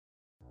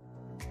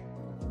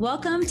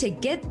Welcome to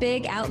Get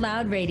Big Out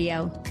Loud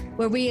Radio,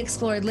 where we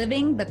explore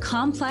living the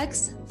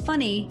complex,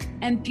 funny,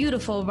 and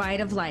beautiful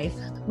ride of life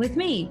with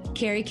me,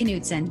 Carrie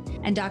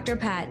Knutson, and Dr.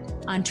 Pat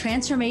on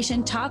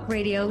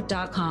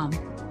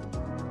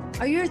TransformationTalkRadio.com.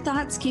 Are your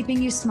thoughts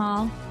keeping you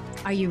small?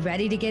 Are you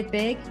ready to get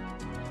big?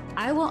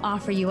 I will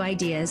offer you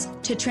ideas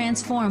to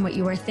transform what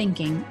you are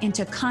thinking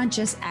into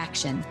conscious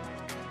action.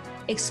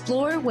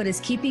 Explore what is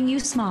keeping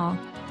you small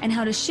and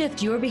how to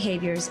shift your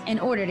behaviors in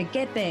order to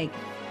get big.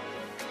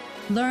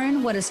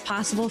 Learn what is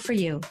possible for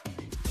you.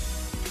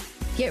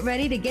 Get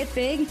ready to get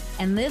big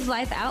and live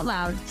life out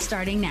loud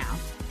starting now.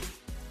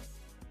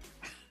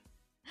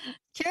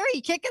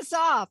 Carrie, kick us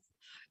off.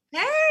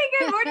 Hey,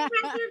 good morning,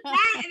 Dr.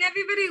 Pat, and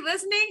everybody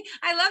listening.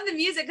 I love the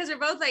music because we're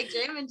both like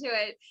jamming to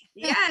it.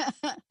 Yes.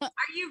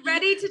 Are you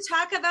ready to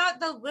talk about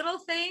the little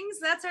things?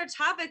 That's our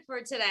topic for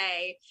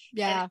today.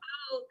 Yeah. And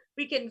how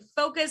we can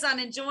focus on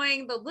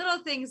enjoying the little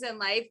things in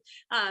life.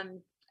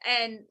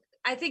 And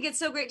I think it's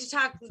so great to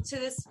talk to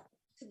this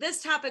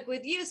topic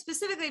with you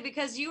specifically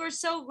because you are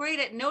so great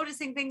at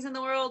noticing things in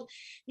the world.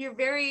 You're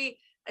very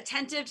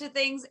attentive to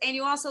things, and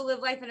you also live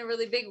life in a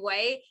really big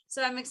way.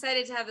 So I'm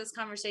excited to have this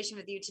conversation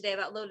with you today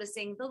about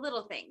noticing the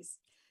little things.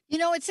 You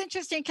know, it's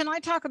interesting. Can I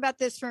talk about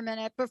this for a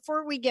minute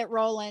before we get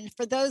rolling?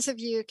 For those of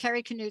you,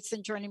 Carrie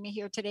Knutson joining me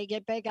here today,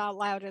 Get Big Out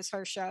Loud is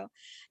her show.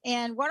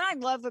 And what I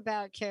love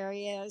about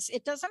Carrie is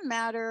it doesn't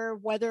matter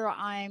whether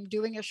I'm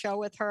doing a show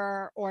with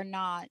her or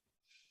not.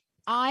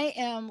 I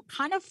am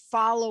kind of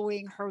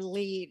following her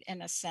lead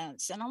in a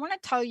sense. And I want to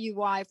tell you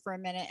why for a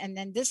minute. And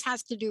then this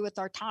has to do with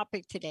our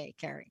topic today,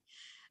 Carrie.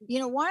 You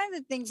know, one of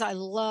the things I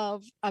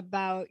love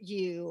about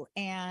you,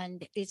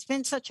 and it's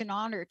been such an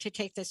honor to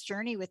take this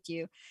journey with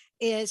you,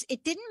 is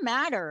it didn't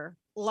matter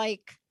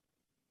like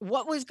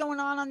what was going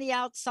on the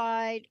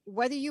outside,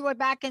 whether you were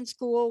back in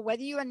school,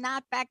 whether you are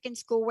not back in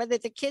school, whether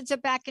the kids are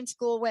back in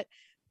school, what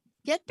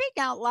Get Big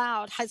Out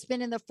Loud has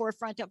been in the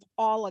forefront of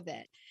all of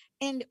it.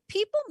 And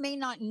people may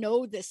not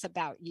know this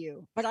about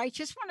you, but I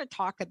just want to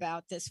talk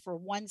about this for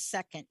 1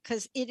 second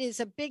because it is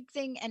a big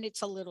thing and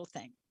it's a little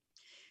thing.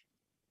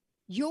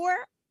 Your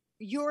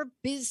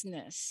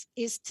business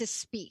is to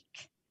speak.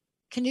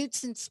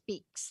 Knutson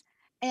speaks.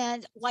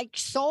 And like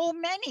so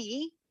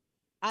many,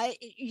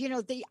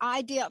 the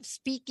idea of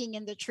speaking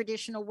in the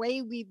traditional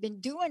way we've been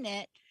doing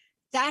it,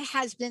 that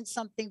has been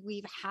something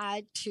we've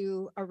had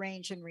to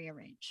arrange and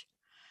rearrange.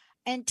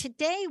 And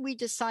today we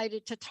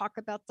decided to talk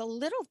about the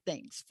little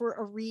things for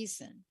a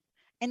reason.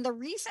 And the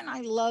reason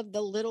I love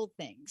the little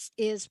things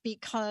is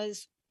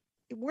because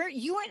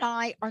you and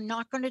I are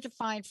not going to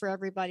define for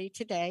everybody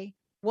today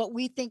what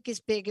we think is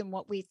big and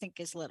what we think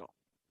is little,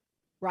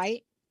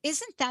 right?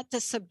 Isn't that the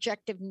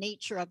subjective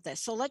nature of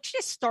this? So let's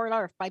just start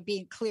off by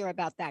being clear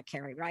about that,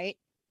 Carrie, right?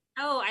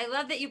 Oh, I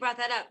love that you brought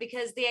that up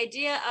because the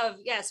idea of,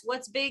 yes,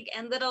 what's big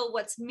and little,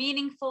 what's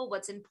meaningful,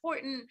 what's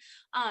important,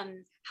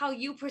 how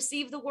you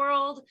perceive the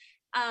world.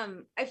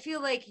 I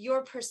feel like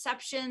your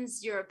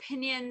perceptions, your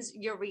opinions,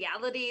 your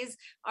realities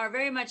are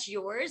very much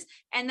yours.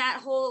 And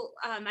that whole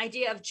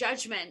idea of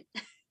judgment,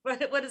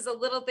 what is a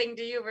little thing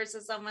to you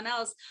versus someone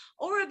else,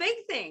 or a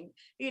big thing,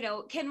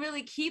 can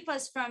really keep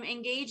us from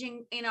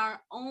engaging in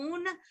our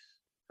own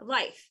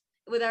life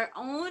with our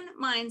own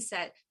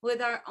mindset,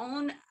 with our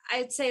own,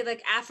 I'd say,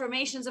 like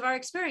affirmations of our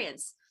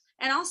experience,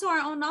 and also our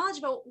own knowledge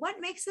about what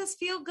makes us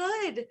feel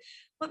good,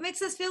 what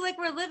makes us feel like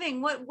we're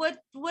living, what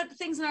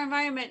things in our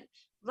environment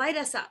light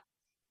us up,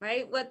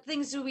 right? What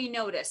things do we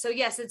notice? So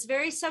yes, it's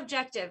very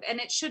subjective, and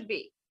it should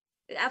be.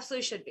 It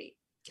absolutely should be.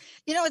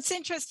 You know, it's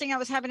interesting. I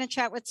was having a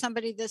chat with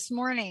somebody this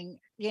morning,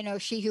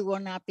 she who will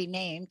not be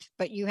named,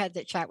 but you had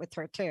that chat with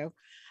her too.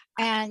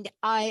 And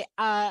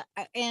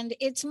and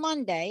it's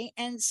Monday.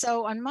 And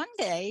so on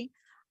Monday,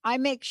 I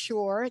make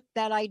sure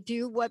that I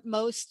do what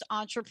most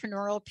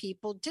entrepreneurial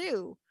people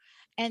do.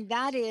 And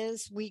that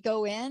is we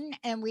go in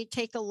and we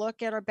take a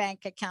look at our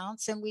bank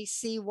accounts and we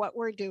see what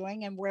we're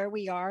doing and where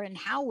we are and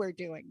how we're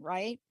doing,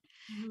 right?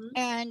 Mm-hmm.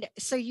 And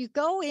so you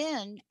go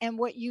in and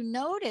what you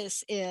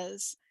notice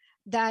is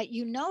that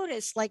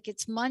like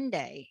it's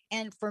Monday.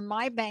 And for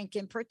my bank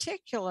in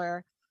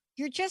particular,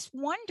 you're just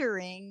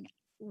wondering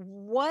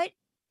what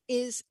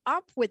is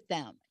up with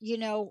them.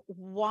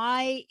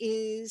 Why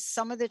is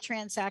some of the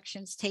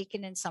transactions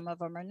taken and some of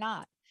them are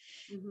not?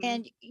 Mm-hmm.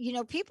 And,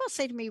 people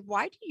say to me,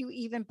 why do you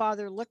even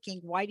bother looking?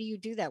 Why do you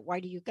do that?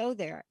 Why do you go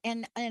there?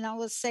 And I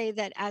will say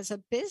that as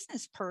a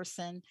business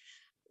person,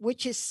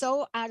 which is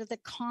so out of the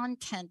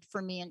content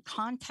for me and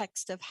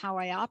context of how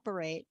I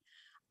operate,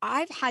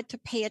 I've had to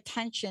pay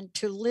attention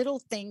to little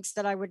things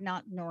that I would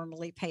not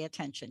normally pay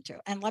attention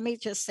to. And let me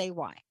just say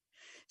why.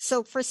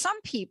 So for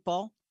some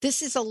people,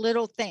 this is a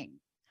little thing,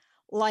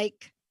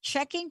 like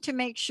checking to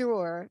make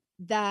sure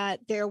that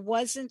there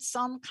wasn't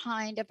some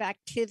kind of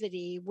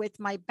activity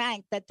with my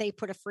bank that they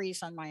put a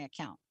freeze on my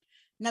account.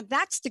 Now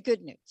that's the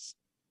good news.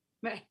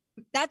 Right.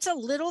 That's a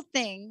little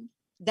thing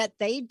that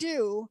they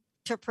do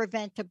to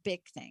prevent a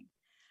big thing.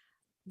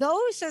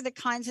 Those are the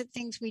kinds of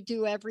things we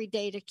do every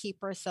day to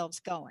keep ourselves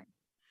going.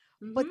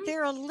 But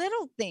there are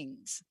little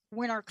things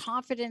when our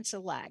confidence is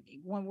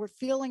lagging, when we're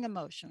feeling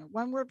emotional,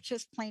 when we're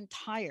just plain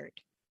tired.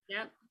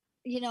 Yep.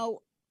 You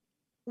know,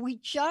 we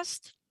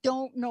just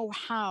don't know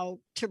how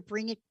to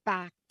bring it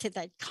back to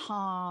that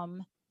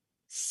calm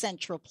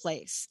central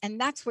place. And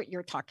that's what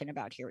you're talking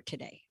about here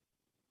today.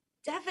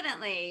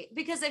 Definitely,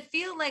 because I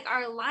feel like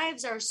our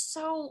lives are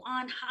so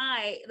on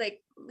high,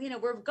 like, you know,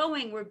 we're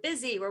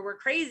busy, we're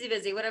crazy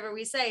busy, whatever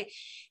we say.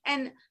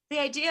 And the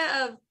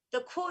idea of the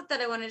quote that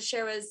I wanted to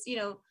share was, you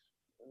know,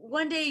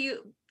 one day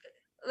you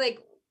like,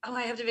 oh,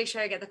 I have to make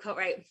sure I get the quote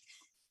right.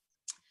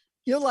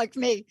 You're like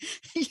me.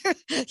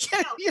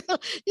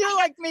 You're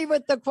like me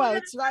with the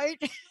quotes, right?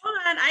 Hold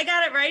on, I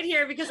got it right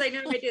here because I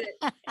know I did it.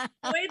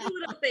 Enjoy the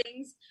little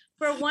things,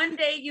 for one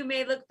day you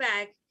may look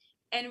back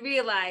and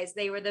realize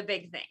they were the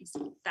big things.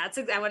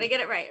 I want to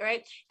get it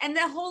right? And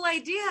the whole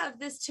idea of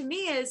this to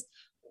me is,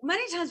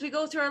 many times we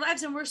go through our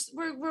lives and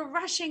we're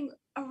rushing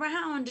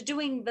around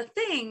doing the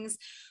things,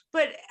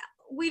 but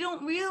we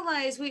don't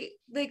realize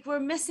we're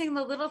missing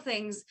the little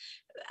things.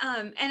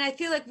 And I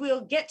feel like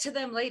we'll get to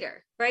them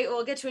later, right?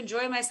 We'll get to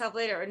enjoy myself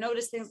later or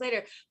notice things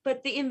later.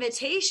 But the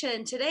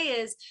invitation today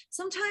is,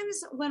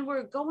 sometimes when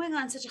we're going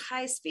on such a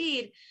high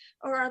speed,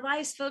 or our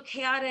lives feel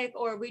chaotic,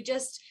 or we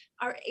just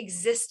are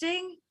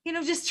existing, you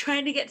know, just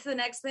trying to get to the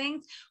next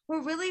thing,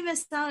 we're really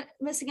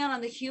missing out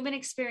on the human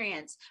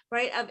experience,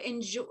 right? Of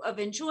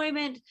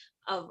enjoyment,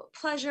 of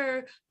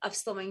pleasure, of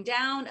slowing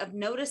down, of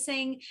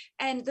noticing.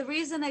 And the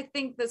reason I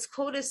think this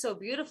quote is so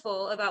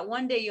beautiful about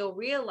one day you'll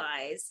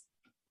realize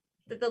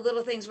that the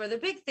little things were the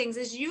big things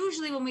is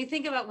usually when we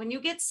think about when you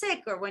get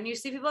sick or when you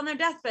see people on their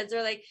deathbeds,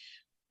 they're like,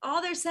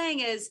 all they're saying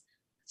is,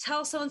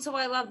 tell so-and-so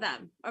I love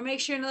them, or make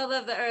sure they'll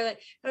love them,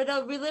 or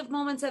they'll relive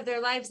moments of their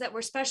lives that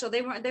were special.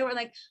 They were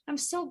like, I'm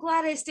so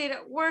glad I stayed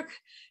at work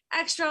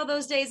extra all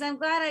those days. I'm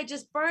glad I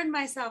just burned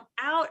myself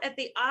out at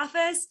the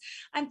office.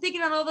 I'm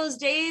thinking on all those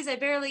days I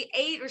barely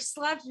ate or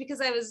slept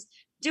because I was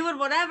doing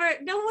whatever.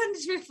 No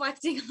one's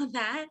reflecting on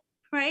that,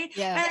 right?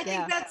 Yeah, and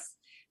I think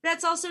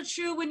that's also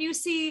true when you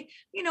see,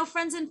 you know,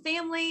 friends and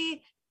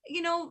family,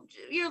 you know,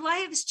 your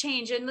lives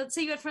change. And let's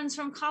say you had friends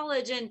from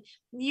college and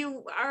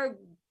you are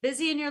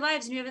busy in your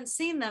lives and you haven't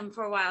seen them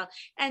for a while.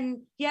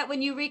 And yet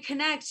when you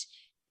reconnect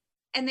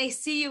and they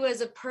see you as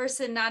a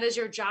person, not as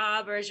your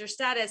job or as your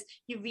status,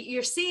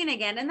 you're seen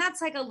again. And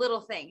that's like a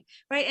little thing,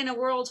 right? In a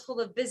world full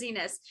of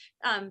busyness,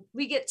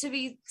 we get to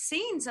be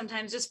seen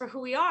sometimes just for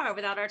who we are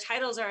without our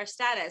titles or our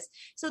status.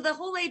 So the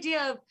whole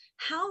idea of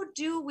how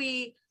do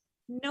we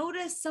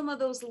notice some of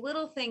those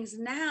little things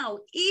now,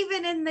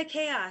 even in the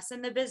chaos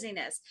and the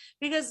busyness,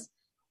 because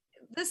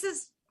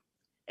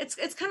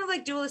it's kind of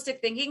like dualistic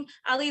thinking.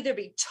 I'll either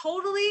be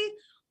totally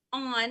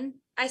on,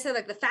 I said,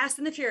 like the Fast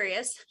and the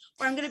Furious,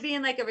 or I'm going to be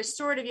in like a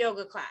restorative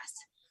yoga class,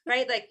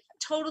 right? Like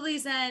totally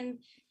Zen,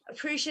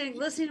 appreciating,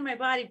 listening to my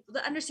body,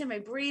 understand my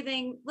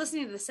breathing,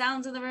 listening to the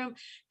sounds in the room.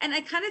 And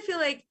I kind of feel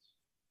like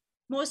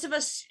most of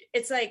us,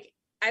 it's like,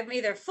 I'm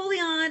either fully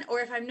on, or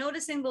if I'm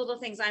noticing the little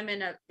things, I'm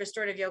in a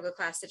restorative yoga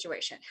class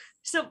situation.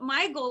 So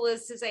my goal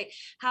is to say,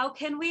 how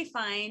can we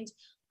find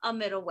a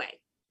middle way?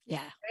 Yeah.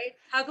 Right?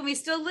 How can we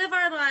still live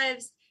our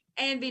lives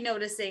and be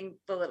noticing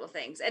the little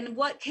things? And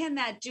what can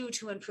that do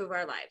to improve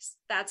our lives?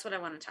 That's what I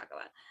want to talk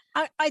about.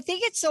 I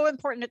think it's so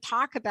important to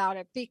talk about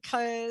it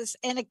because,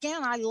 and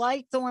again, I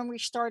like the one we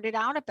started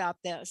out about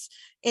this,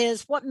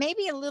 is what may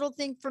be a little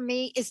thing for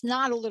me is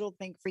not a little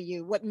thing for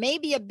you. What may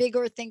be a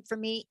bigger thing for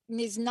me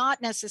is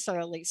not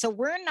necessarily. So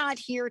we're not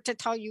here to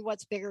tell you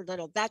what's big or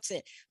little. That's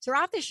it.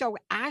 Throughout the show,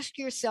 ask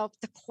yourself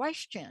the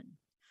question,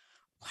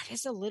 what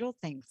is a little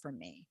thing for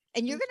me?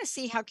 And you're going to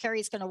see how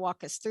Carrie's going to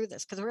walk us through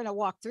this, because we're going to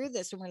walk through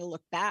this and we're going to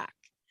look back.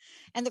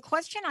 And the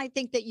question I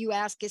think that you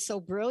ask is so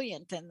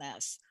brilliant in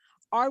this.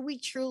 Are we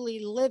truly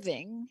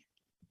living,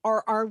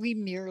 or are we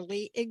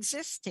merely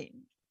existing?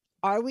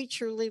 Are we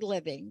truly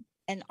living,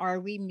 and are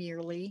we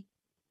merely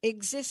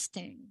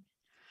existing?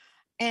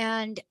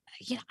 And,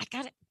 you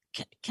know,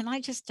 can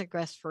I just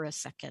digress for a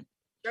second?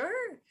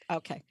 Sure.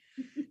 Okay.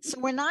 So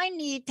when I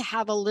need to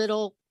have a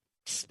little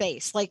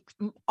space, like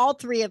all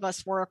three of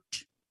us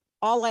worked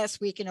all last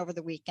week and over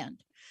the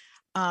weekend.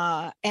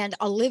 And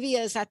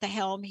Olivia is at the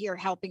helm here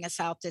helping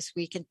us out this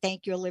week. And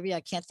thank you, Olivia.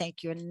 I can't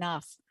thank you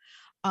enough.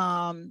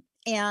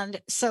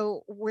 And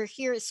so we're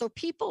here. So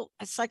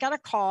I got a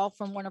call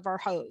from one of our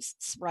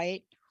hosts,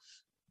 right?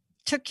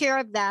 Took care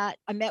of that.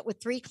 I met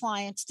with 3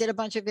 clients, did a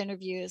bunch of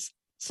interviews.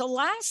 So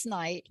last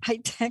night I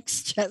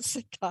text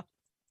Jessica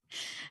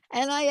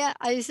and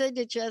I said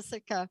to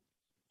Jessica,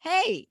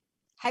 hey,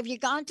 have you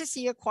gone to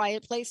see A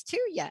Quiet Place 2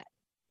 yet?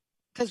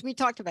 Because we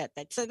talked about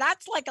that. So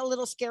that's like a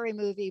little scary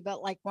movie,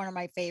 but like one of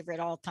my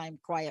favorite all-time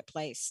Quiet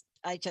Place.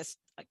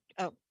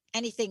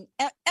 Anything.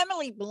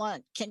 Emily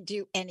Blunt can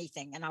do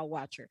anything and I'll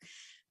watch her.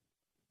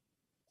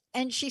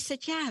 And she said,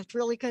 yeah, it's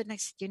really good. And I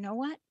said, you know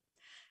what?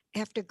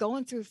 After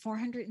going through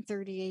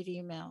 438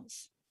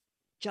 emails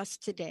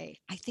just today,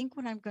 I think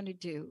what I'm going to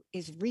do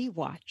is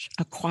rewatch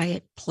A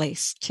Quiet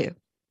Place 2.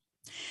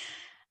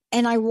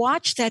 And I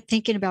watched that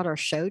thinking about our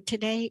show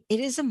today. It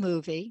is a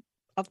movie.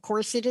 Of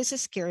course, it is a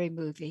scary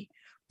movie,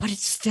 but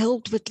it's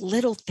filled with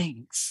little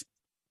things.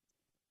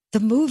 The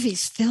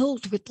movie's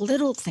filled with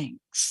little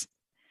things,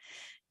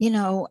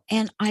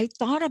 and I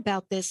thought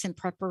about this in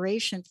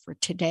preparation for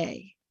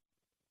today.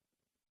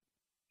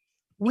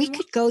 We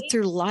could go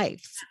through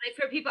life. Like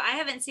for people, I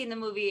haven't seen the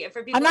movie.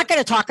 For people, I'm not going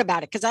to talk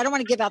about it because I don't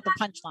want to give out the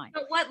punchline.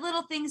 But what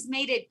little things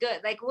made it good?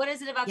 Like, what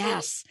is it about?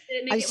 Yes.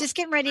 I was just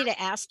getting ready to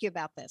ask you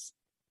about this.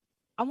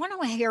 I want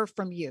to hear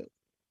from you.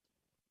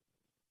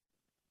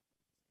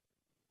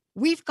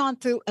 We've gone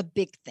through a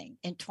big thing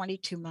in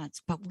 22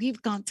 months, but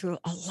we've gone through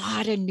a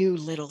lot of new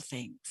little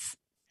things.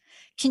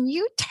 Can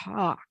you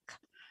talk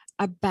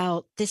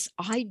about this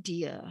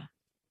idea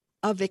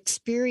of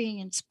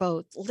experience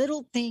both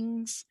little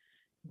things,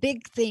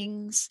 big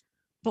things,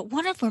 but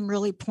one of them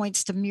really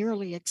points to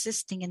merely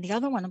existing and the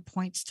other one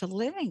points to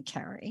living,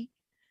 Carrie.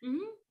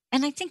 Mm-hmm.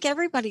 And I think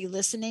everybody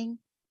listening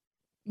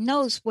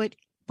knows what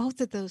both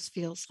of those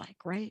feels like,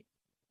 right?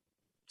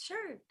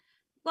 Sure.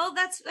 Well,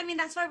 that's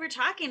why we're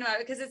talking about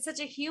it, because it's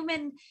such a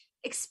human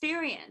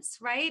experience,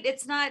 right?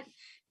 It's not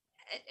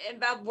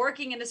about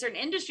working in a certain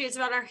industry. It's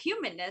about our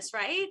humanness,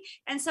 right?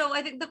 And so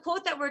I think the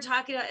quote that we're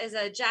talking about is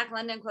a Jack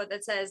London quote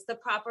that says, "The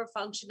proper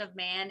function of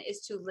man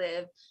is to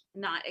live,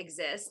 not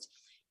exist."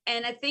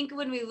 And I think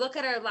when we look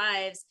at our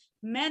lives,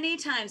 many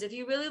times, if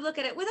you really look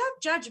at it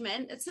without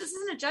judgment, this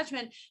isn't a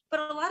judgment, but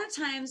a lot of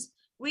times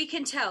we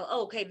can tell,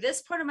 oh, okay,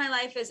 this part of my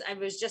life is I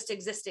was just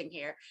existing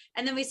here.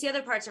 And then we see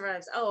other parts of our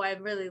lives, oh,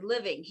 I'm really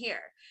living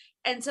here.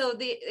 And so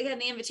the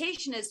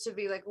invitation is to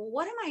be like, well,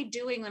 what am I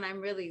doing when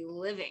I'm really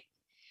living?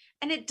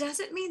 And it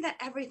doesn't mean that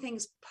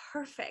everything's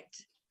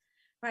perfect,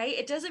 right?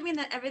 It doesn't mean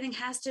that everything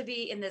has to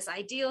be in this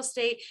ideal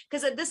state,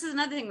 because this is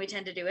another thing we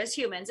tend to do as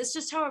humans. It's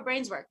just how our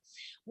brains work.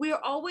 We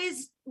are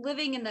always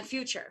living in the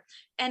future.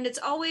 And it's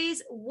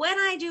always, when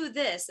I do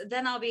this,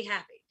 then I'll be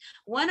happy.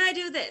 When I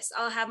do this,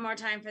 I'll have more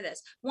time for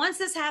this. Once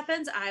this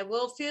happens, I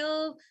will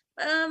feel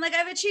like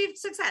I've achieved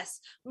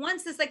success.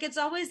 Once this, like, it's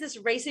always this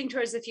racing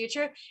towards the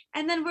future.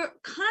 And then we're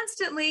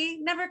constantly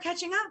never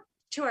catching up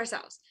to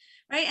ourselves,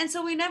 right? And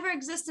so we never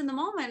exist in the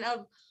moment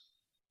of,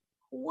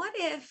 what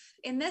if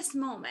in this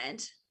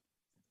moment,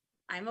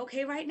 I'm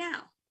okay right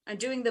now? I'm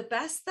doing the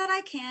best that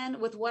I can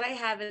with what I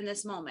have in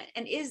this moment.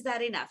 And is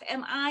that enough?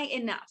 Am I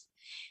enough?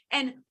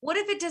 And what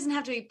if it doesn't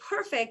have to be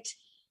perfect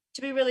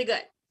to be really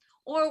good?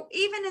 Or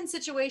even in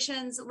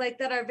situations like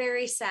that are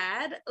very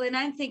sad. And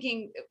I'm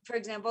thinking, for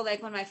example,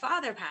 like when my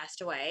father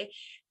passed away,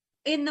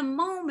 in the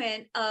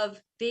moment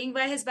of being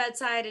by his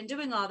bedside and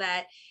doing all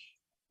that,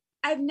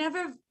 I've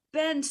never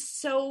been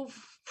so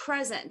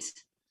present,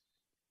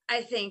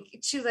 I think,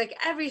 to like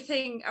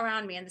everything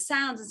around me and the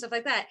sounds and stuff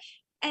like that.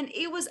 And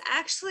it was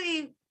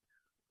actually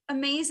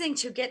amazing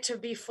to get to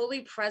be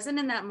fully present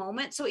in that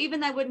moment. So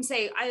even I wouldn't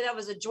say that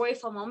was a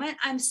joyful moment.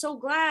 I'm so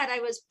glad I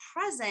was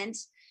present,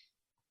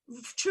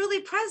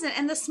 truly present.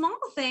 And the small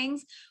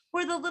things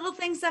were the little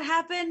things that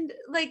happened,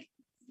 like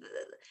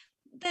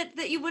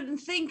that you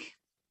wouldn't think.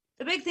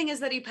 The big thing is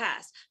that he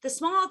passed. The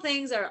small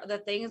things are the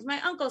things my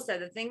uncle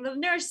said, the thing the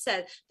nurse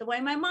said, the way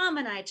my mom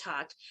and I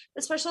talked,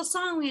 the special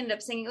song we ended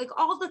up singing, like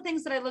all the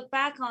things that I look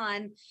back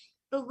on,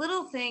 the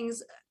little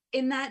things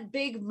in that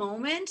big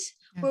moment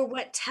were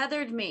what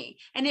tethered me.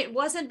 And it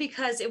wasn't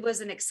because it was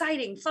an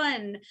exciting,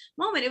 fun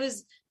moment. It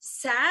was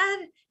sad.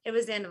 It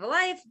was the end of a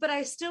life, but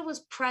I still was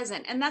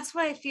present. And that's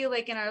why I feel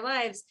like in our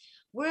lives,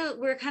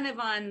 we're kind of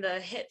on the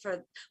hit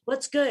for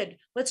what's good,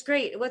 what's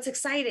great, what's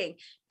exciting.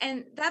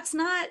 And that's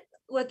not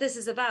what this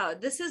is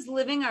about. This is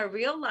living our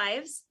real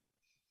lives,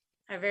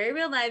 our very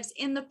real lives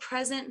in the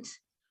present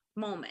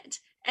moment.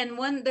 And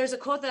there's a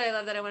quote that I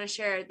love that I want to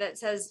share that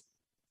says,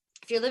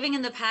 if you're living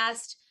in the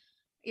past,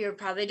 you're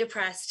probably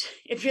depressed.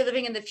 If you're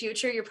living in the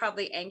future, you're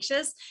probably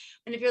anxious.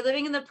 And if you're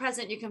living in the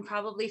present, you can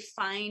probably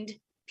find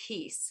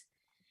peace.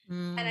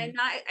 And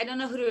I don't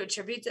know who to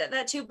attribute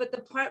that to, but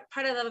the part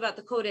I love about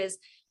the quote is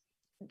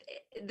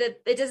that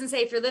it doesn't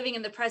say if you're living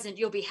in the present,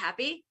 you'll be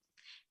happy.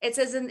 It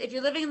says, if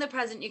you're living in the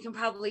present, you can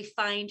probably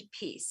find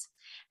peace.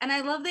 And I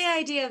love the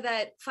idea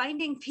that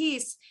finding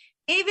peace,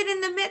 even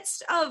in the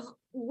midst of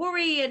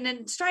worry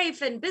and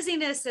strife and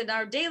busyness and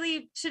our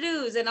daily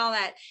to-dos and all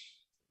that,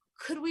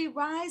 could we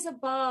rise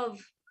above,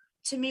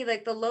 to me,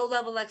 like the low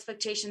level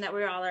expectation that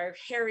we all are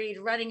harried,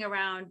 running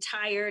around,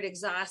 tired,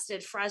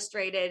 exhausted,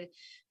 frustrated,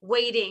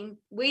 waiting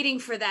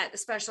for that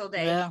special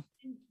day. Yeah.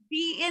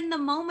 Be in the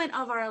moment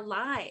of our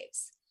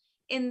lives,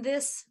 in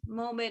this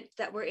moment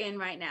that we're in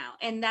right now.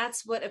 And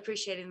that's what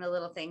appreciating the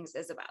little things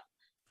is about.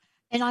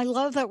 And I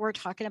love that we're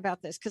talking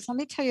about this, because let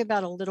me tell you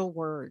about a little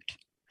word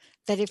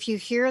that if you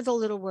hear the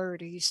little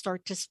word or you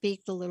start to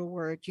speak the little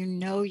word, you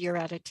know you're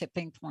at a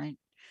tipping point.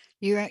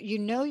 You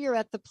know you're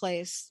at the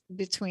place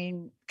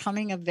between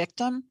becoming a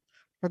victim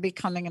or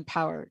becoming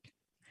empowered.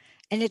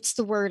 And it's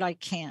the word I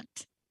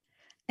can't.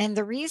 And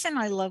the reason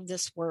I love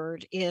this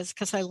word is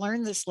because I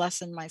learned this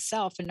lesson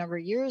myself a number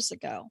of years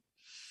ago.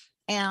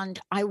 And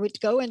I would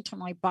go into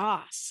my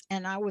boss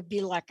and I would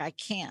be like, I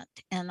can't.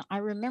 And I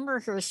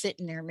remember her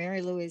sitting there,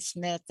 Mary Louise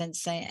Smith,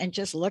 and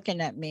just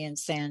looking at me and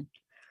saying,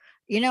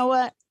 you know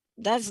what?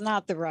 That's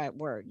not the right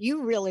word.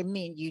 You really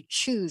mean you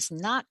choose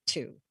not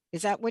to.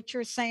 Is that what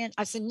you're saying?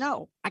 I said,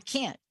 no, I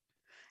can't.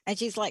 And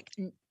she's like,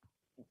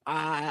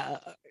 uh,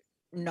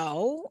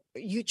 no,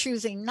 you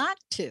choosing not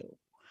to.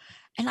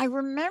 And I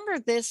remember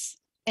this,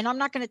 and I'm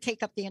not going to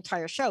take up the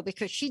entire show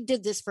because she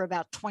did this for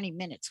about 20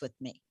 minutes with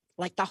me.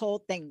 Like the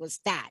whole thing was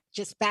that,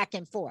 just back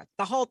and forth,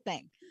 the whole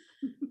thing.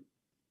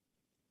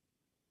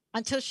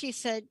 Until she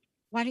said,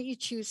 why don't you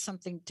choose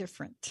something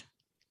different?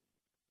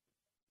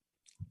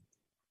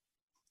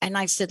 And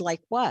I said,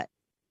 like what?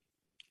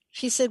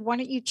 She said, why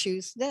don't you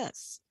choose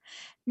this?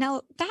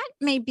 Now, that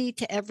may be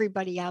to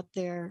everybody out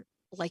there,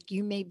 like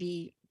you may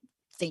be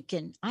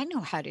thinking, I know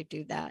how to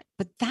do that.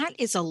 But that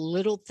is a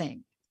little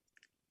thing.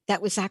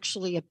 That was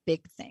actually a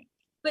big thing.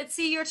 But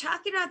see, you're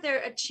talking about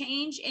there a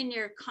change in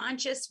your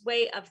conscious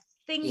way of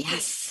thinking.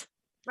 Yes.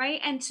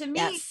 Right. And to me,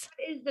 Yes.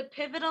 that is the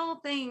pivotal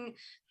thing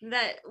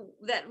that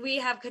we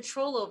have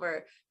control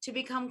over, to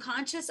become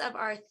conscious of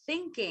our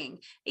thinking,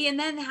 and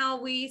then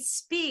how we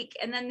speak,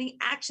 and then the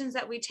actions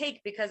that we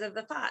take because of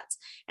the thoughts.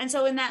 And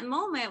so in that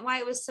moment, why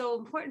it was so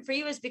important for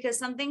you is because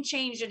something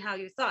changed in how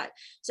you thought.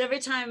 So every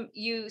time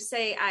you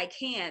say, I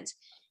can't,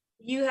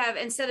 you have,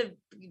 instead of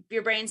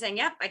your brain saying,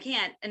 yep, I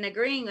can't, and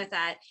agreeing with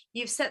that,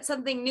 you've set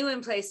something new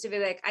in place to be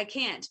like, I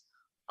can't.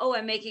 Oh,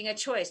 I'm making a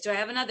choice. Do I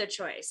have another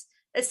choice?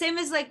 The same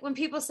as like when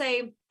people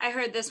say, I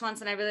heard this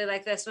once and I really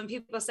like this, when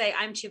people say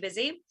I'm too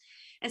busy,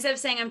 instead of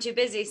saying I'm too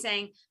busy,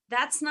 saying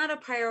that's not a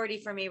priority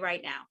for me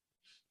right now.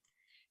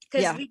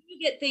 Because we do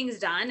get things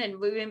done, and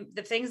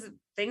the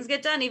things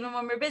get done even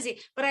when we're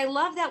busy. But I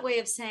love that way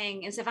of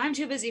saying, instead of I'm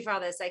too busy for all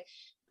this, like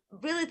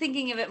really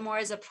thinking of it more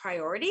as a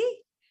priority,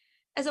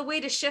 as a way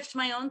to shift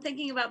my own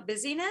thinking about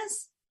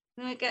busyness.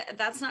 Like,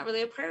 that's not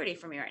really a priority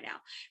for me right now.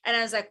 And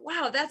I was like,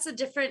 wow, that's a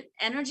different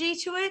energy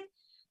to it.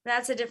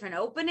 That's a different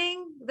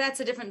opening. That's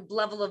a different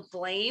level of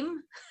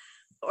blame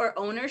or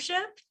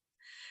ownership.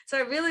 So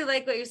I really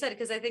like what you said,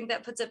 because I think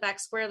that puts it back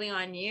squarely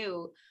on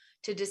you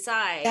to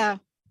decide. Yeah.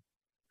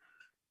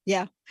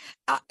 Yeah.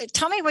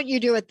 Tell me what you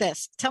do with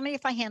this. Tell me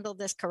if I handle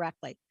this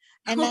correctly.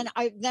 And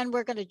then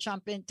we're going to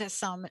jump into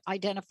some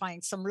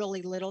identifying some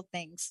really little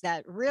things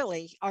that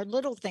really are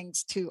little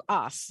things to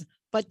us,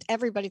 but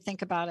everybody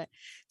think about it.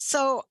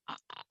 So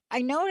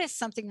I noticed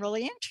something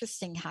really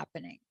interesting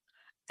happening.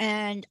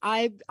 And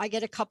I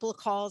get a couple of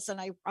calls, and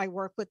I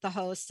work with the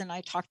host, and I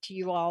talk to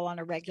you all on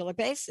a regular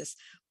basis.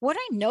 What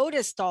I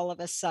noticed all of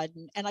a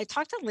sudden, and I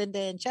talked to Linda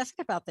and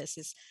Jessica about this,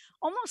 is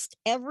almost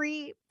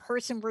every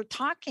person we're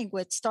talking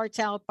with starts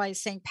out by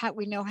saying, Pat,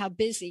 we know how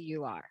busy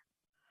you are.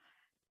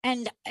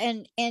 And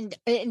even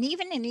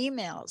in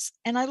emails.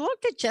 And I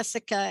looked at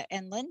Jessica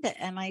and Linda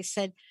and I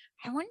said,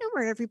 I wonder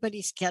where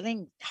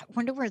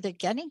they're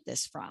getting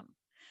this from.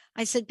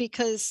 I said,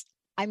 because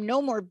I'm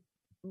no more,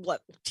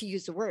 to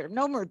use the word, I'm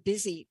no more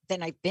busy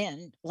than I've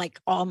been like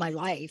all my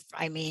life.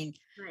 I mean,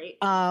 right.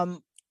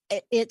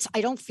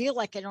 I don't feel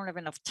like I don't have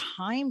enough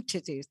time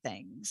to do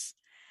things.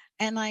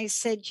 And I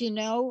said,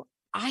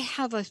 I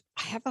have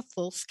a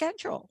full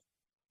schedule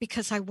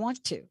because I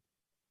want to.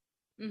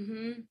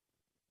 Mm-hmm.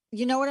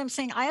 You know what I'm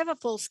saying? I have a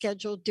full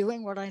schedule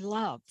doing what I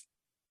love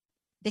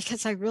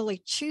because I really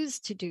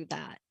choose to do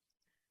that.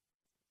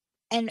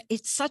 And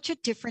it's such a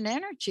different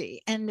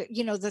energy. And,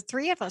 the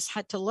three of us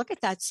had to look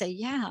at that, say,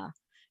 yeah,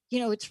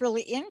 it's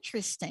really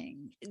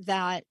interesting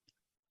that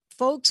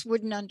folks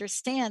wouldn't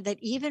understand that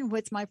even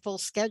with my full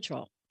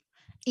schedule,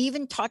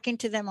 even talking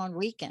to them on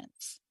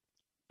weekends,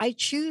 I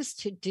choose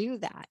to do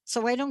that.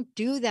 So I don't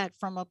do that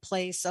from a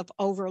place of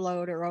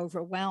overload or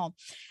overwhelm.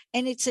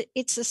 And it's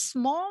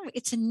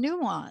a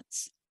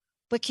nuance,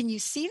 but can you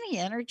see the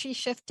energy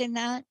shift in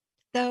that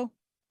though?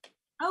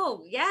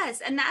 Oh,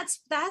 yes. And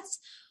that's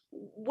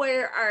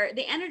where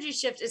the energy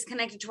shift is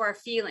connected to our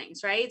feelings,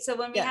 right? So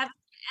when we have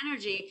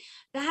energy,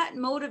 that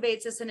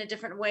motivates us in a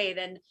different way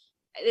than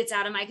it's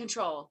out of my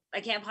control. I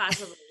can't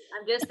possibly,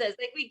 I'm just this,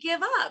 like we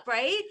give up,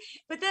 right?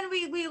 But then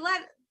we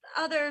let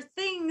other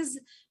things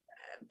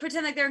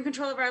pretend like they're in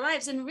control of our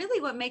lives. And really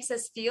what makes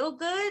us feel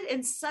good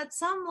in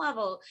some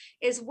level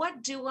is,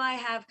 what do I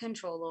have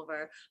control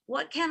over?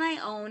 What can I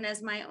own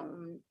as my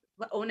own?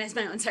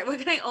 Sorry, what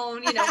can I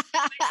own? That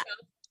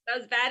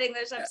was bad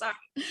English. I'm sorry.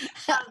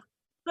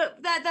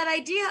 But that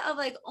idea of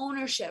like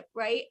ownership,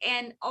 right?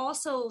 And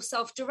also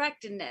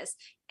self-directedness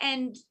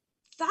and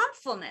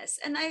thoughtfulness.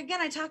 And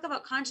I talk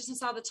about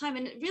consciousness all the time.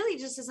 And it really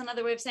just is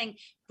another way of saying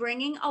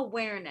bringing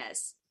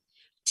awareness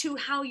to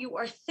how you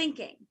are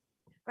thinking.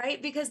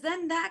 Right? Because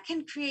then that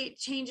can create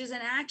changes in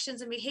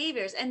actions and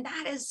behaviors. And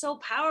that is so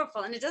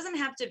powerful. And it doesn't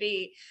have to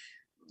be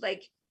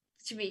like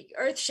to be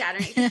earth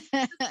shattering. It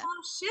could be a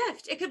small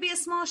shift. It could be a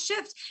small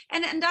shift.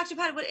 And Dr.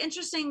 Pat,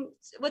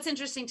 what's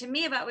interesting to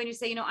me about when you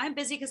say, I'm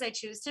busy because I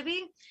choose to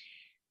be,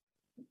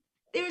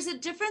 there's a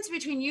difference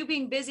between you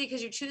being busy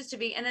because you choose to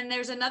be. And then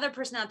there's another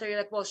person out there. You're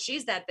like, well,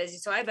 she's that busy,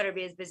 so I better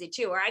be as busy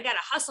too. Or I got to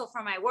hustle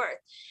for my worth.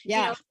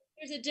 Yeah.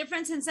 There's a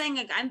difference in saying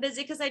like, I'm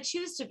busy because I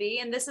choose to be,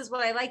 and this is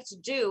what I like to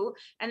do,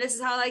 and this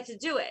is how I like to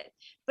do it.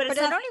 But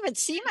I don't even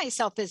see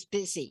myself as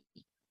busy.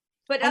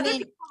 But other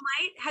people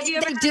might. Have you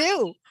ever? They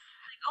do.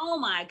 oh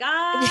my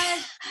God.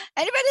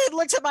 Anybody that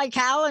looks at my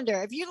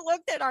calendar, if you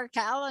looked at our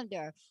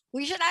calendar,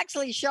 we should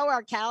actually show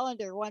our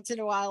calendar once in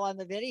a while on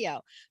the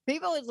video.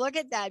 People would look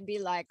at that and be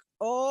like,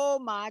 oh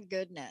my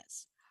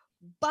goodness.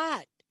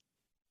 But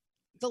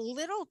the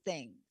little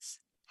things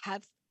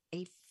have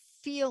a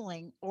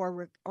feeling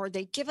or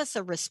they give us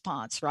a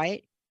response,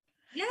 right?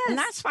 Yes. And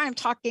that's why I'm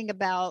talking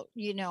about,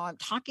 I'm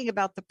talking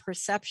about the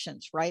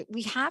perceptions, right?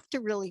 We have to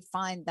really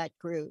find that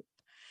group.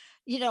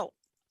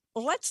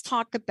 Let's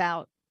talk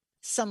about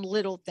some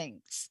little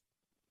things.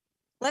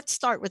 Let's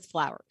start with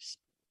flowers.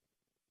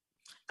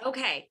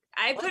 Okay.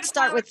 Let's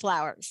start with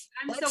flowers.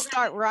 Let's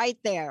start right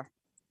there.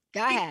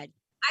 Go ahead.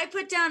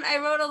 I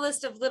wrote a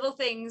list of little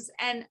things.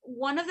 And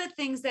one of the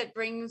things that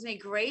brings me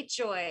great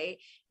joy,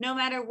 no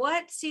matter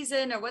what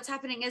season or what's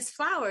happening, is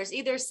flowers.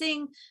 Either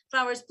seeing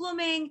flowers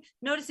blooming,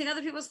 noticing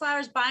other people's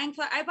flowers, buying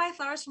flowers. I buy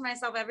flowers for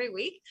myself every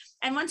week.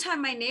 And one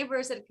time my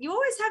neighbor said, you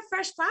always have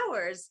fresh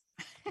flowers.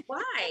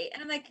 Why?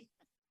 And I'm like,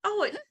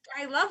 oh,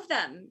 I love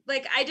them.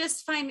 Like, I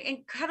just find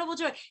incredible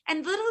joy.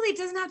 And literally it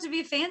doesn't have to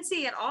be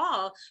fancy at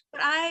all,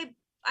 but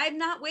I'm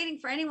not waiting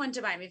for anyone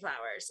to buy me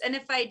flowers. And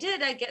if I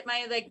did, I'd get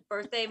my like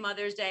birthday,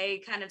 Mother's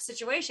Day kind of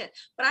situation,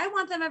 but I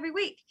want them every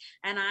week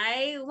and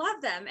I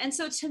love them. And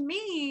so to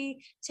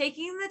me,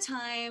 taking the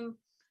time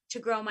to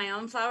grow my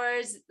own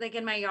flowers, like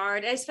in my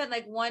yard, I spent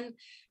like one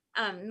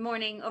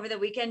morning over the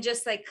weekend,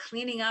 just like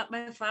cleaning up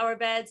my flower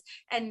beds.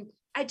 And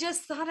I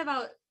just thought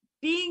about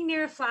being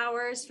near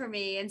flowers for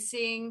me and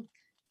seeing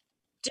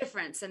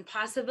difference and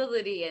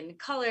possibility and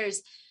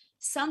colors.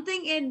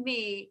 Something in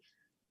me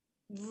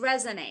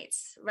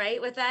resonates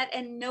right with that,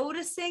 and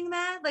noticing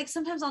that, like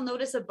sometimes I'll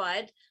notice a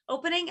bud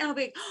opening and I'll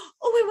be,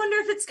 oh, I wonder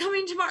if it's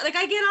coming tomorrow. Like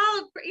I get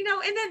all,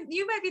 and then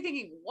you might be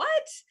thinking,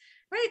 what?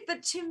 Right.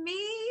 But to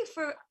me,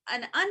 for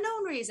an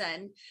unknown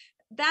reason,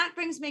 that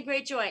brings me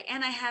great joy,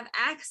 and I have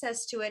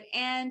access to it,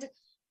 and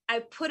I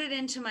put it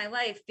into my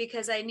life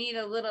because I need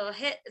a little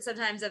hit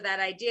sometimes of that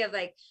idea of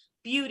like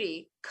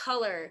beauty,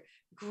 color,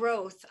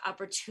 growth,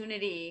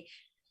 opportunity,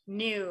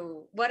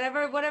 new,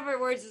 whatever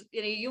words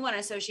you want to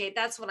associate.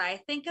 That's what I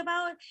think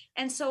about.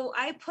 And so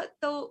I put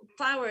the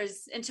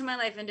flowers into my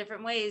life in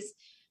different ways,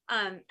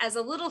 as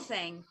a little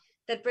thing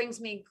that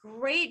brings me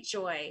great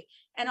joy,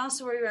 and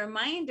also a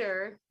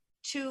reminder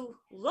to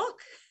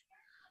look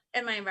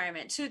in my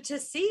environment, to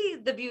see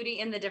the beauty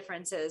in the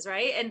differences,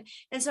 right?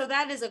 And so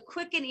that is a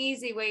quick and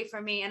easy way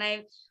for me, and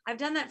I've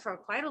done that for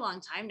quite a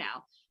long time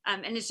now,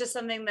 and it's just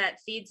something that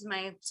feeds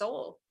my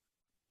soul.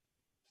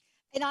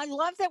 And I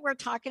love that we're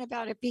talking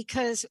about it,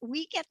 because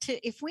we get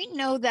to, if we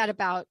know that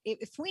about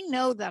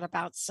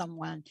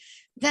someone,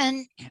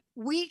 then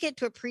we get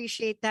to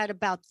appreciate that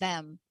about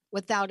them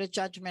without a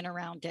judgment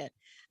around it.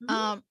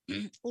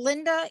 Mm-hmm.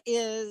 Linda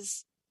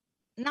is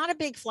not a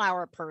big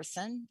flower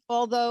person,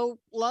 although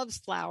loves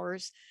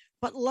flowers,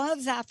 but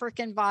loves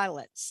African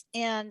violets.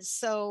 And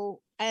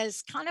so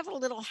as kind of a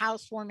little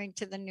housewarming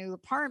to the new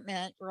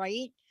apartment,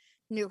 right?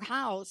 New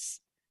house,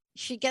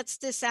 she gets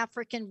this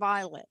African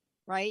violet,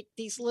 right?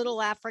 These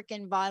little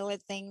African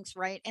violet things,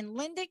 right? And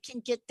Linda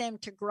can get them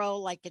to grow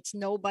like it's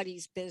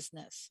nobody's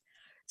business.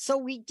 So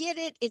we get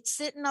it. It's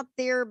sitting up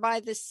there by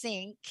the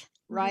sink,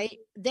 right?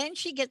 Mm-hmm. Then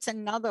she gets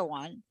another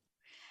one.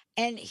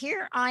 And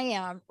here I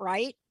am,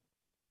 right?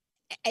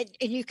 And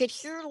you could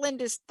hear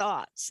Linda's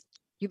thoughts.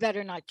 You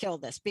better not kill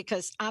this,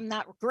 because I'm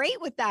not great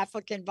with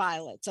African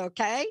violets,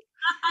 okay?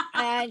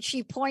 And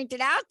she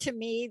pointed out to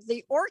me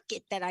the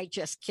orchid that I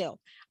just killed.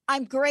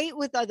 I'm great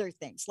with other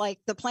things, like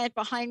the plant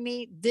behind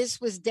me.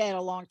 This was dead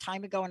a long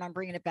time ago, and I'm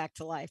bringing it back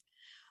to life.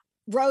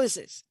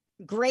 Roses,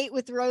 great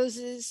with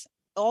roses.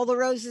 All the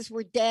roses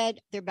were dead.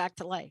 They're back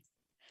to life.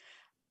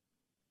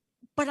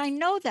 But I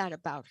know that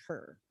about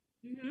her.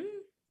 Mm-hmm.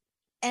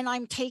 And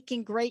I'm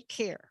taking great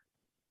care.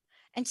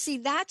 And see,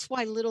 that's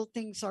why little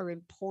things are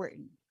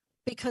important,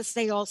 because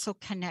they also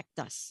connect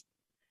us.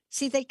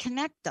 See, they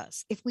connect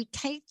us. If we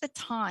take the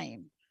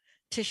time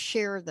to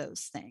share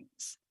those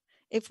things,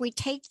 if we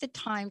take the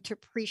time to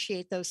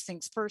appreciate those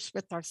things first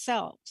with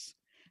ourselves,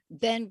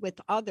 then with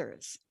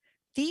others,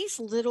 these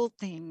little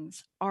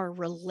things are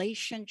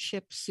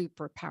relationship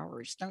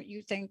superpowers, don't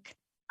you think?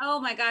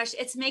 Oh my gosh,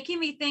 it's making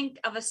me think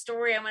of a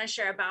story I want to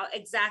share about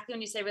exactly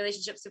when you say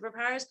relationship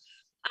superpowers.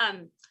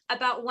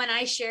 About when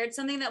I shared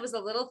something that was a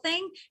little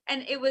thing.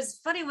 And it was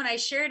funny when I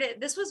shared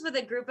it. This was with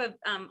a group of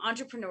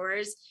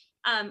entrepreneurs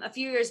a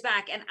few years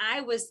back. And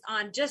I was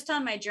just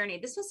on my journey.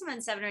 This was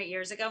about 7 or 8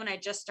 years ago when I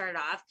just started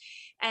off.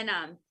 And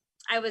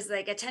I was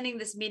like attending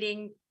this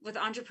meeting with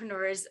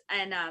entrepreneurs,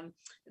 and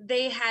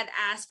they had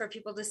asked for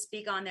people to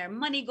speak on their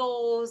money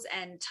goals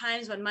and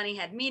times when money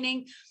had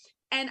meaning.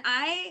 And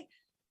I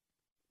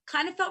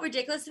kind of felt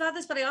ridiculous about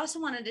this, but I also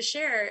wanted to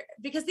share,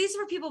 because these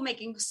were people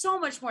making so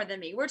much more than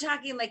me. We're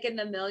talking like in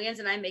the millions,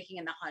 and I'm making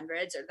in the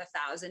hundreds or the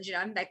thousands.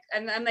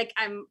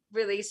 I'm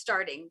really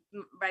starting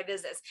my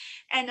business.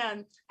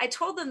 And I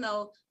told them,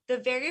 though, the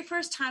very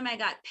first time I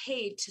got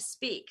paid to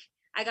speak,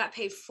 I got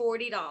paid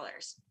 $40.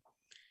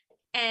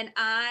 And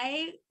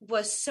I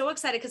was so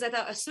excited because I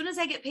thought as soon as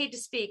I get paid to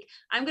speak,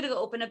 I'm going to go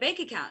open a bank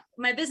account,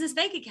 my business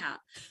bank account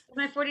with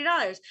my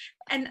 $40.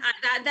 And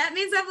that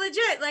means I'm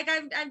legit. Like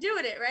I'm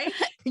doing it. Right.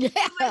 Yeah.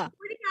 So $40,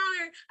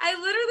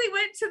 I literally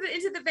went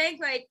into the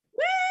bank, like,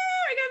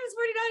 woo, I got this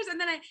 $40.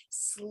 And then I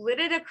slid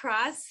it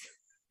across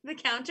the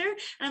counter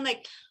and I'm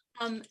like,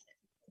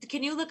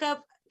 can you look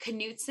up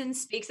Knutson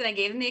Speaks? And I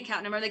gave them the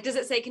account number. I'm like, does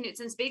it say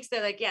Knutson Speaks?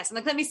 They're like, yes. I'm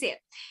like, let me see it.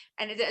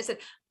 And I said,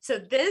 so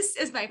this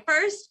is my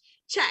first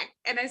check.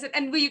 And I said,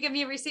 and will you give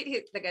me a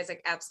receipt? The guy's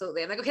like,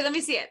 absolutely. I'm like, okay, let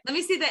me see it. Let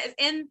me see that it's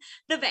in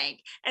the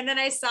bank. And then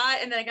I saw it,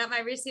 and then I got my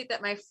receipt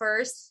that my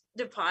first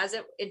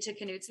deposit into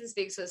Knutson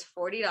Speaks was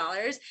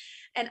 $40.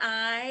 And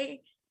I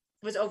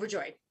was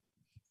overjoyed.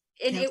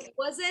 And It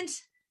wasn't,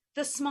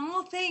 the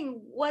small thing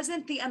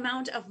wasn't the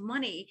amount of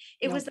money.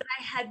 It was that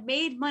I had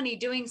made money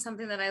doing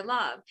something that I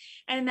love.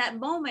 And in that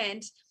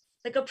moment,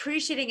 like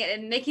appreciating it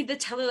and making the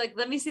teller, like,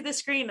 let me see the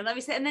screen and let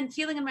me see, and then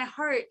feeling in my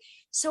heart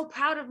so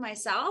proud of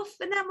myself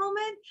in that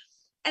moment.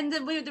 And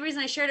the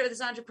reason I shared it with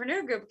this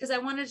entrepreneur group, because I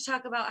wanted to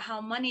talk about how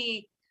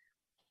money,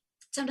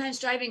 sometimes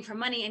striving for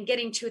money and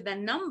getting to the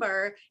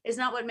number is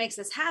not what makes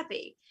us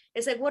happy.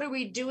 It's like, what are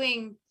we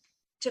doing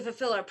to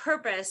fulfill our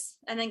purpose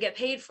and then get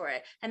paid for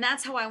it? And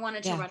that's how I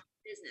wanted to run a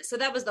business. So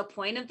that was the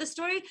point of the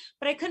story.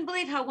 But I couldn't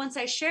believe how once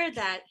I shared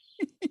that,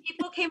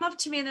 people came up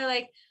to me and they're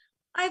like,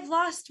 I've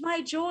lost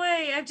my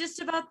joy. I'm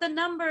just about the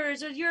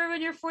numbers, or you're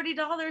in your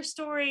 $40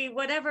 story,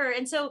 whatever.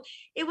 And so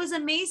it was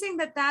amazing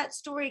that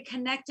story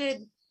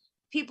connected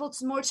people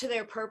more to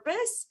their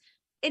purpose.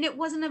 And it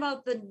wasn't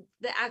about the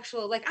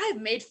actual, like, I've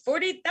made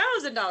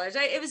 $40,000.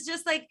 Right? It was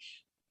just like,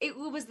 it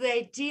was the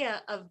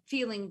idea of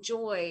feeling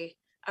joy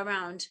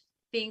around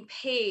being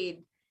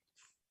paid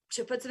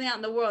to put something out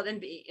in the world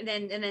and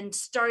then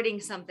starting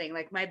something.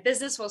 Like, my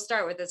business will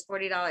start with this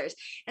 $40.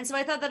 And so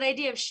I thought that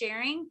idea of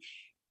sharing,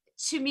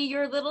 to me,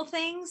 your little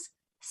things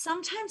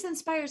sometimes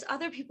inspires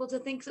other people to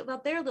think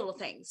about their little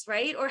things,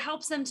 right? Or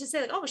helps them to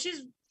say, like, oh,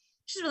 she's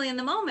really in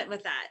the moment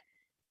with that.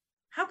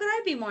 How could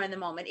I be more in the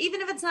moment? Even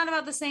if it's not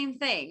about the same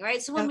thing,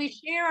 right? So when we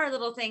share our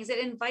little things, it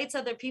invites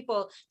other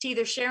people to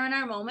either share in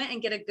our moment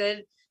and get a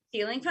good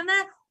feeling from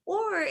that,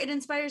 or it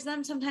inspires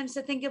them sometimes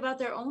to think about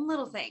their own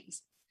little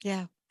things.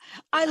 Yeah.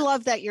 I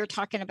love that you're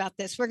talking about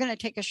this. We're going to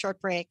take a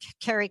short break.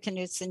 Carrie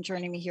Knutson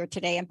joining me here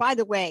today. And by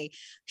the way,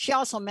 she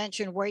also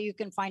mentioned where you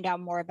can find out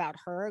more about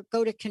her.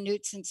 Go to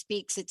Knutson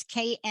Speaks. It's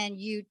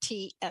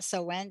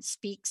KNUTSON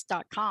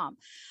speaks.com.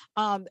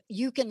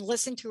 You can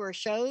listen to her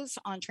shows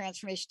on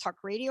Transformation Talk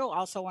Radio,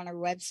 also on her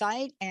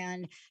website.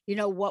 And you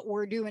know what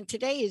we're doing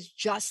today is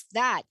just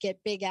that, get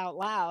big out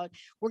loud.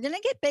 We're going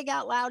to get big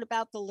out loud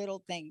about the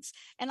little things.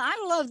 And I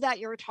love that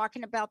you're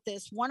talking about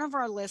this. One of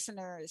our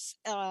listeners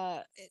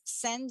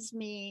sends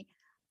me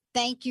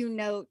thank you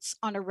notes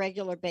on a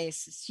regular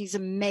basis. She's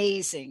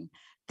amazing.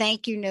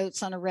 Thank you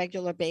notes on a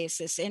regular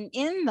basis. And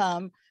in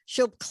them,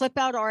 she'll clip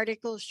out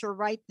articles, she'll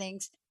write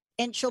things,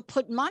 and she'll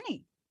put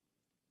money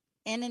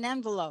in an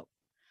envelope.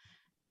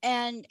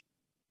 And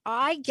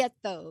I get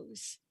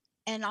those,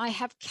 and I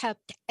have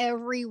kept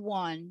every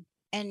one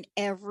and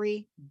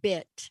every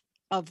bit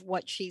of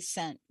what she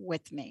sent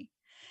with me.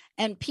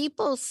 And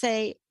people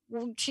say,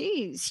 well,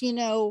 geez,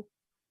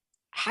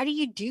 how do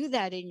you do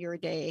that in your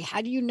day?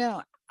 How do you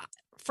know?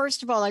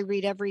 First of all, I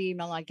read every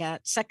email I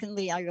get.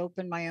 Secondly, I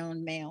open my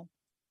own mail,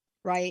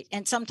 right?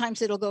 And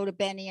sometimes it'll go to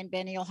Benny, and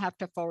Benny will have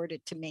to forward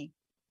it to me.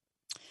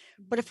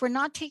 But if we're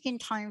not taking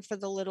time for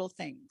the little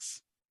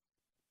things,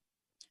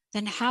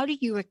 then how do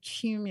you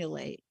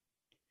accumulate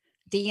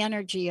the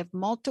energy of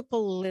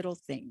multiple little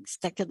things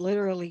that could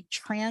literally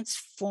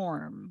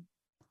transform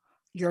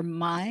your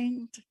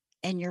mind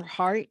and your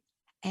heart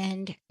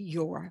and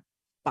your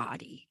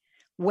body?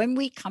 When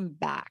we come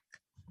back,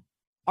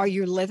 are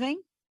you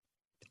living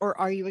or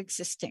are you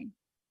existing?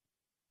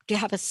 Do you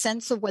have a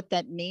sense of what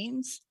that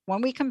means?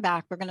 When we come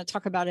back, we're going to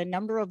talk about a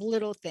number of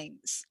little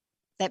things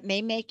that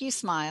may make you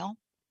smile.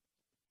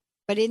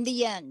 But in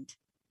the end,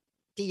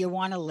 do you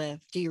want to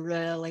live? Do you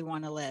really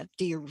want to live?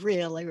 Do you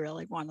really,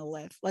 really want to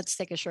live? Let's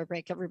take a short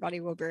break,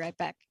 everybody. We'll be right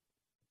back.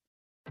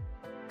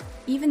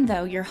 Even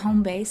though your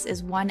home base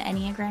is one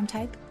Enneagram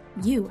type,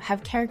 you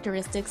have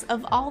characteristics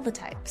of all the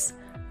types.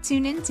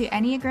 Tune in to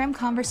Enneagram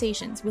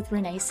Conversations with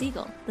Renee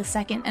Siegel, the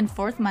second and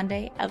fourth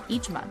Monday of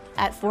each month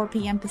at 4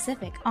 p.m.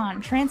 Pacific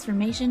on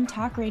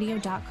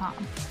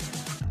TransformationTalkRadio.com.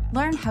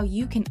 Learn how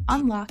you can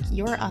unlock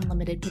your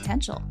unlimited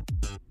potential.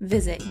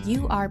 Visit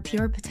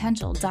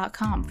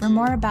YouArePurePotential.com for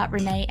more about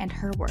Renee and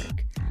her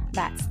work.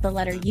 That's the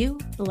letter U,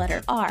 the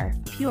letter R,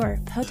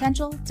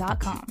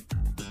 PurePotential.com.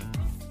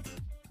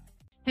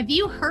 Have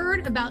you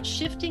heard about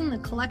shifting the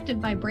collective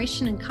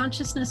vibration and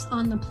consciousness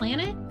on the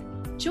planet?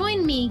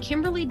 Join me,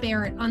 Kimberly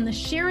Barrett, on the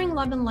Sharing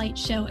Love and Light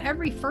show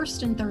every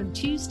first and third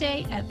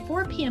Tuesday at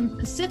 4 p.m.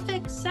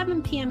 Pacific,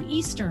 7 p.m.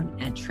 Eastern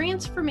at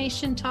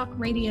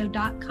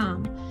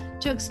TransformationTalkRadio.com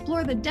to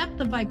explore the depth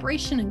of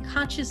vibration and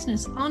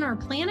consciousness on our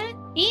planet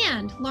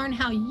and learn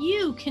how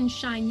you can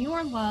shine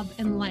your love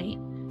and light.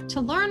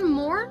 To learn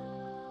more,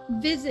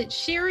 visit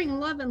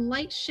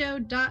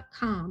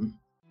SharingLoveAndLightShow.com.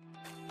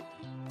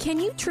 Can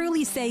you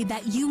truly say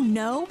that you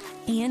know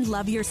and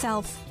love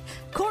yourself?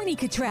 Courtney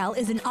Cottrell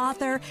is an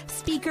author,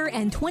 speaker,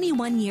 and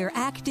 21-year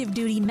active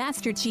duty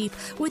Master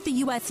Chief with the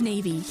U.S.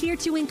 Navy, here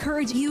to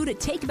encourage you to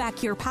take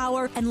back your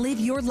power and live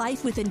your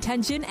life with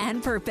intention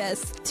and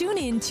purpose. Tune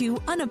in to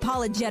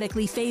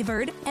Unapologetically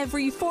Favored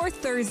every fourth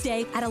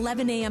Thursday at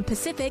 11 a.m.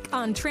 Pacific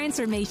on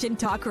Transformation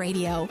Talk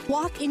Radio.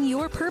 Walk in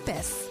your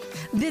purpose.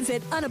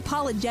 Visit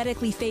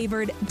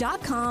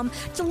unapologeticallyfavored.com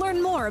to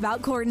learn more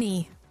about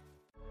Courtney.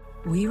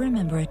 We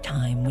remember a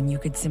time when you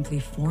could simply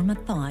form a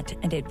thought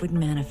and it would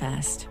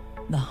manifest.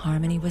 The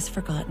harmony was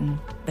forgotten,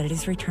 but it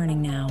is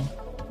returning now.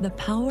 The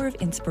Power of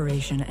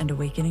Inspiration and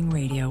Awakening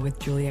Radio with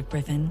Julia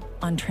Griffin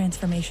on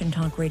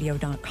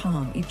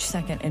TransformationTalkRadio.com each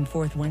second and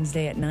fourth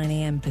Wednesday at 9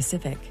 a.m.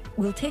 Pacific.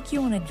 We'll take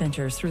you on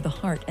adventures through the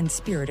heart and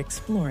spirit,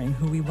 exploring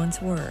who we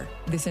once were.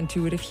 This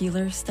intuitive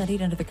healer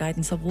studied under the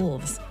guidance of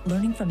wolves,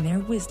 learning from their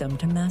wisdom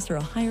to master a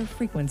higher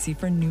frequency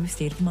for a new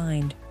state of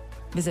mind.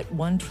 Visit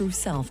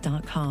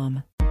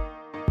OneTrueSelf.com.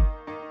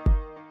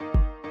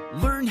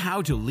 Learn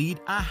how to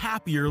lead a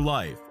happier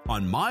life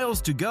on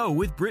Miles to Go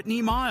with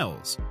Brittany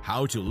Miles.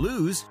 How to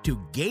lose to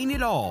gain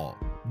it all.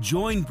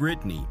 Join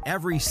Brittany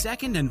every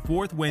second and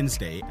fourth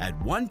Wednesday at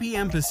 1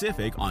 p.m.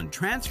 Pacific on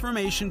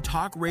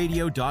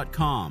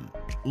TransformationTalkRadio.com.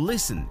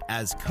 Listen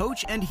as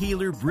coach and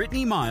healer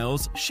Brittany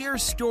Miles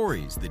shares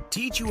stories that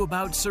teach you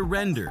about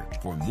surrender.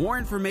 For more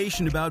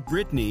information about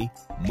Brittany,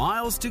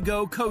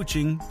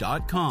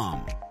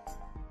 milestogocoaching.com.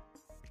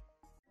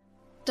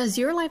 Does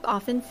your life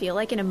often feel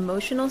like an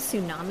emotional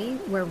tsunami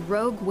where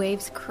rogue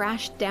waves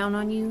crash down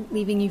on you,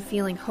 leaving you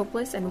feeling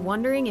hopeless and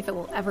wondering if it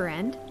will ever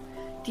end?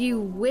 Do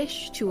you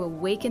wish to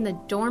awaken the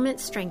dormant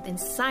strength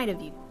inside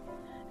of you?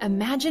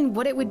 Imagine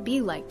what it would be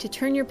like to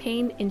turn your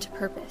pain into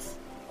purpose.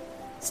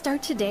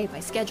 Start today by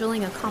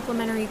scheduling a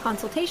complimentary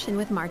consultation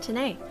with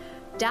Martinet.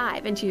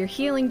 Dive into your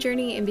healing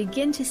journey and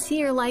begin to see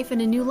your life in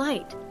a new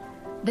light.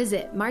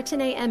 Visit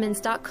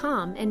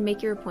martinetemmons.com and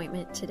make your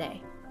appointment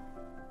today.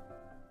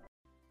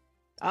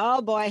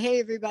 Oh boy. Hey,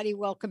 everybody.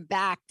 Welcome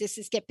back. This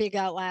is Get Big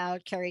Out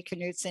Loud. Carrie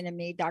Knudsen and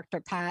me, Dr.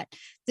 Pat.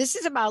 This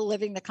is about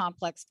living the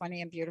complex,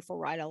 funny, and beautiful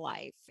ride of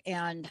life.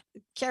 And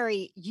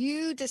Carrie,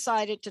 you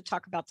decided to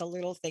talk about the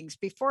little things.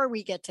 Before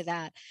we get to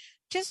that,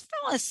 just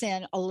fill us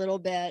in a little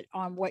bit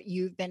on what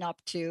you've been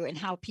up to and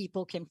how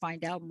people can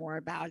find out more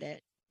about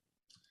it.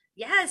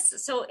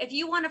 Yes. So if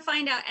you want to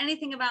find out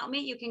anything about me,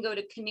 you can go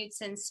to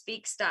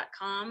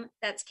KnudsonSpeaks.com.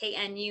 That's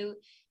KNUTSON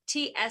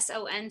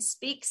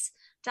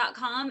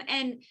Speaks.com.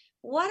 And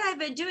what I've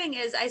been doing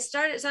is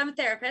so I'm a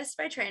therapist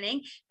by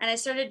training, and I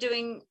started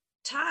doing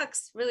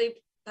talks, really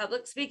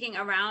public speaking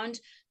around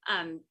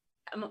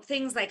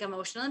things like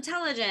emotional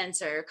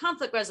intelligence or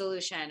conflict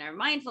resolution or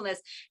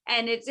mindfulness.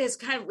 And it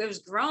was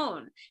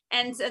grown.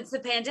 And since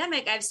the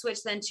pandemic, I've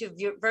switched then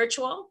to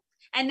virtual.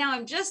 And now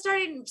I'm just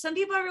starting, some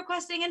people are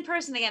requesting in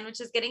person again, which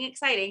is getting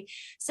exciting.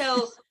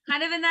 So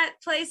kind of in that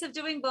place of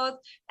doing both.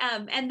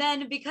 And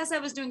then because I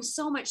was doing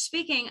so much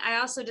speaking, I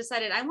also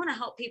decided I want to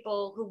help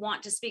people who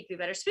want to speak be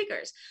better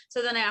speakers.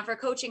 So then I offer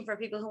coaching for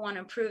people who want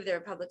to improve their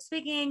public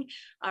speaking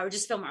or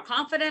just feel more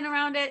confident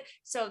around it.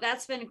 So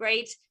that's been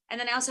great. And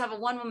then I also have a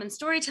one-woman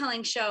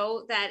storytelling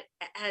show that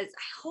I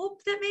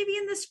hope that maybe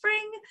in the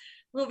spring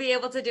we'll be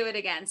able to do it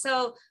again.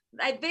 So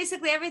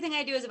everything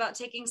I do is about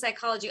taking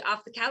psychology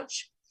off the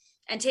couch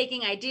and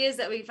taking ideas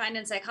that we find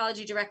in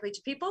psychology directly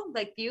to people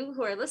like you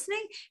who are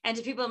listening, and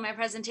to people in my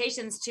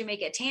presentations to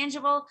make it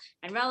tangible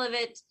and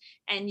relevant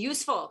and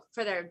useful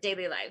for their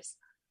daily lives.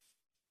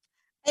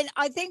 And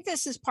I think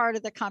this is part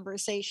of the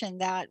conversation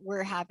that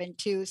we're having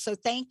too. So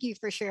thank you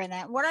for sharing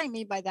that. What I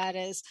mean by that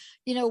is,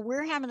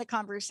 we're having a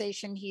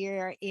conversation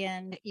here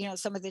in,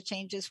 some of the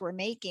changes we're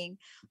making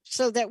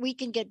so that we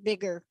can get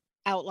bigger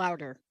out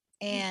louder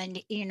and,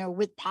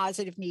 with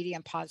positive media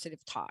and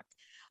positive talk.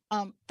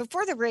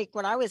 Before the break,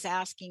 what I was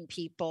asking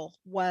people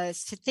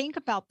was to think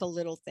about the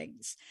little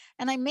things.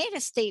 And I made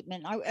a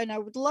statement, and I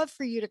would love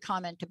for you to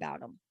comment about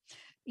them.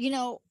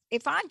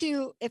 If I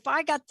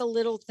got the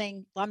little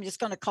thing, I'm just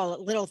going to call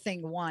it little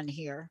thing 1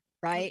 here,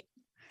 right?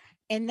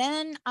 And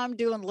then I'm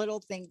doing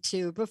little thing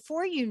 2.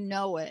 Before you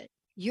know it,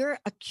 you're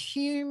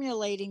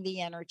accumulating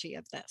the energy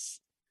of this.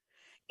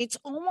 It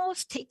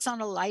almost takes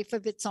on a life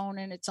of its own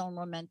and its own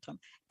momentum.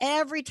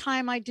 Every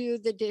time I do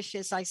the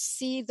dishes, I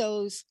see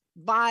those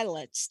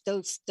violets,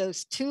 those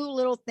 2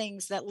 little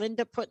things that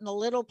Linda put in a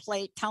little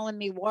plate telling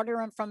me water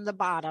them from the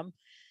bottom.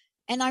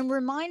 And I'm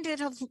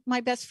reminded of my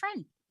best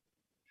friend.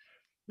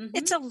 Mm-hmm.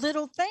 It's a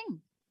little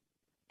thing.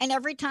 And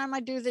every time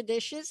I do the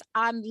dishes,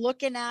 I'm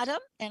looking at them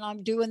and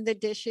I'm doing the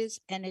dishes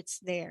and it's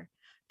there.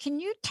 Can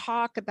you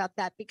talk about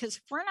that? Because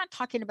if we're not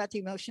talking about the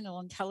emotional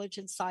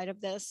intelligence side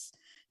of this,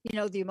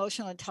 the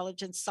emotional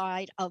intelligence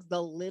side of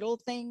the little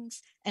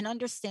things and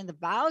understand the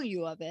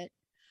value of it,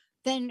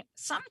 then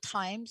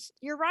sometimes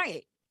you're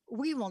right.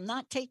 We will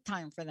not take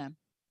time for them.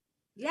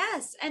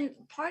 Yes. And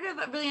part of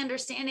really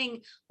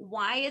understanding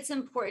why it's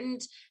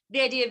important,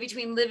 the idea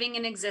between living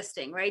and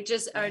existing, right?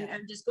 Just or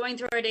just going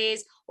through our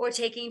days or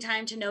taking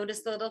time to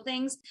notice the little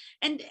things.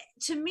 And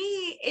to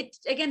me, it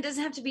again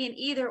doesn't have to be an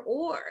either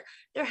or.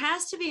 There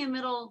has to be a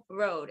middle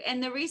road.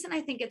 And the reason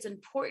I think it's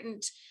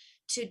important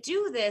to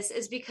do this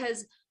is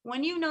because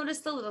when you notice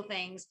the little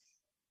things,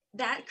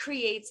 that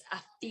creates a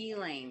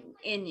feeling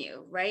in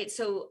you, right?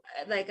 So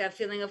like a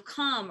feeling of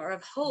calm or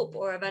of hope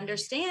or of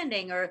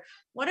understanding or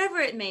whatever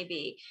it may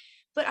be.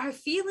 But our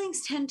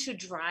feelings tend to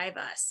drive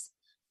us,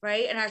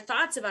 right? And our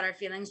thoughts about our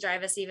feelings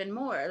drive us even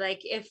more. Like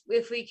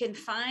if we can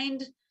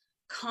find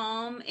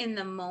calm in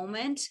the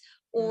moment,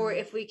 or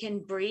if we can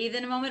breathe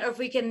in a moment, or if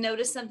we can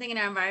notice something in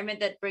our environment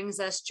that brings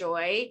us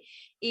joy,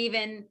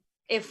 even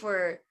if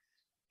we're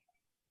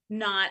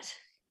not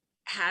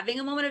having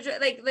a moment of joy,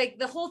 like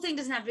the whole thing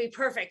doesn't have to be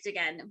perfect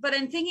again, but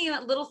I'm thinking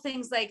about little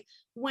things like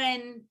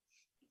when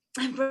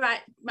I brought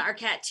our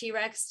cat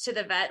T-Rex to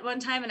the vet one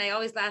time, and I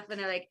always laugh when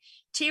they're like,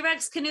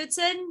 T-Rex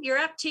Knudsen, you're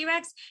up,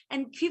 T-Rex,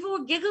 and people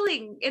were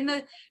giggling and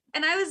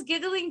I was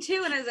giggling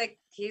too, and I was like,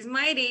 he's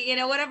mighty,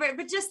 whatever,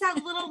 but just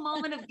that little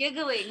moment of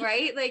giggling,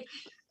 right? Like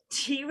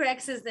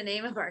T-Rex is the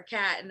name of our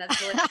cat, and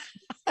that's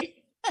really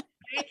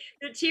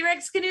the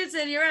T-Rex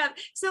Knudsen, you're up.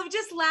 So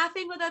just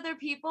laughing with other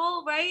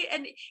people, right?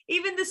 And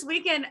even this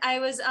weekend, I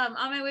was on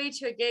my way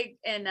to a gig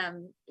in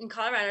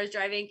Colorado. I was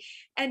driving,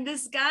 and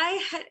this guy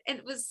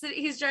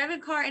he's driving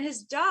a car, and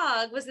his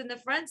dog was in the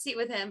front seat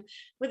with him,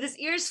 with his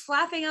ears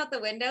flapping out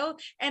the window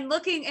and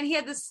looking. And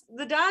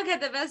the dog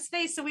had the best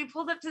face. So we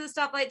pulled up to the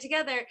stoplight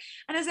together,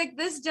 and I was like,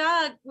 this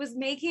dog was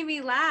making me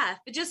laugh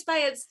just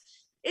by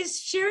its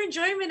sheer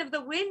enjoyment of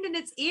the wind in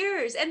its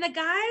ears. And the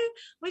guy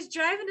was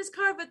driving his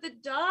car, but the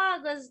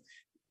dog was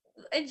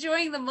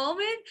enjoying the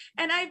moment.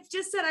 And I've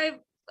just said,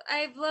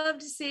 I've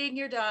loved seeing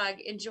your dog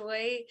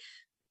enjoy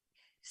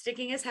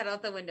sticking his head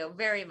out the window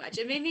very much.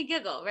 It made me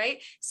giggle,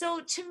 right?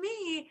 So to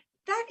me,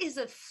 that is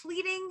a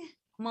fleeting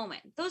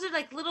moment. Those are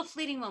like little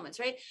fleeting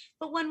moments, right?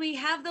 But when we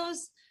have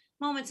those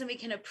moments and we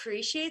can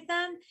appreciate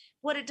them,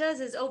 what it does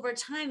is over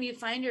time, you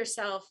find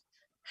yourself,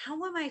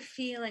 how am I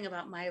feeling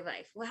about my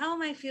life? Well, how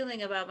am I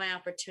feeling about my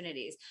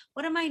opportunities?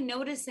 What am I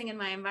noticing in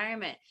my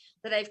environment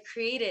that I've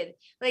created?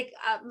 Like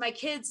my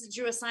kids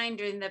drew a sign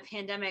during the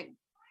pandemic,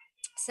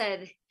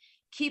 said,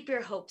 keep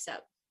your hopes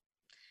up.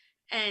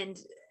 And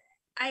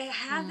I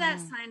have that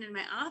sign in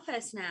my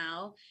office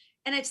now.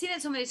 And I've seen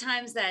it so many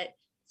times that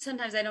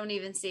sometimes I don't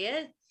even see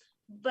it.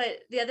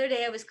 But the other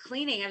day I was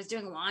cleaning, I was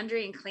doing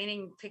laundry and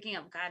cleaning, picking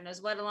up God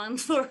knows what along the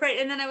floor, right?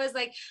 And then I was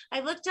like, I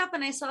looked up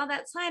and I saw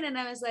that sign, and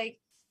I was like,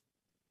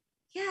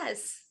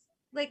 yes,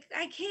 like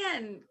I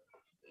can,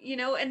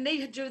 and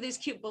they drew these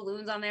cute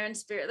balloons on there in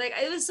spirit. Like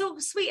it was so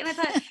sweet. And I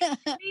thought,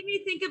 it made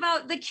me think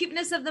about the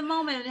cuteness of the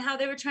moment and how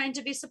they were trying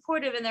to be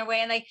supportive in their way.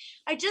 And like,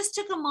 I just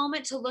took a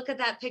moment to look at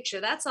that picture.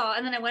 That's all.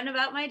 And then I went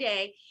about my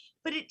day,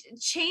 but it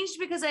changed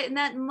because in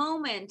that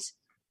moment,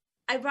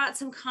 I brought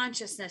some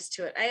consciousness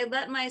to it. I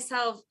let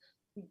myself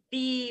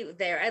be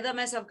there. I let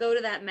myself go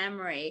to that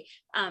memory.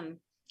 I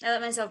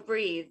let myself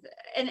breathe.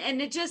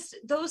 And it just,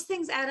 those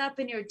things add up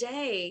in your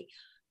day,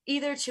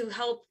 either to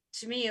help,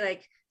 to me,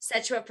 like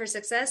set you up for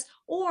success,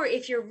 or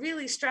if you're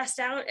really stressed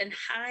out and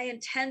high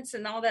and tense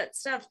and all that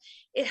stuff,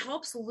 it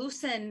helps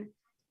loosen,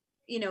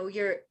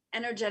 your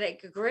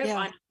energetic grip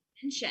on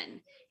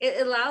tension.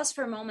 It allows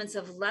for moments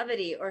of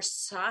levity or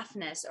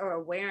softness or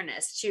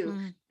awareness to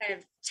kind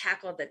of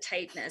tackle the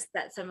tightness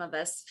that some of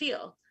us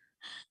feel.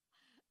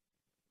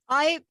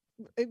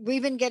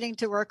 We've been getting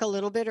to work a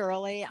little bit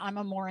early. I'm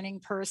a morning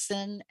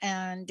person,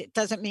 and it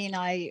doesn't mean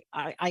I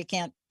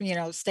can't,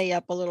 stay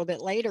up a little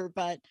bit later,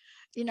 but,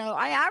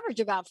 I average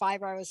about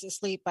 5 hours of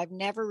sleep. I've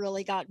never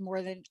really gotten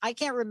more than, I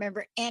can't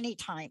remember any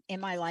time in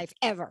my life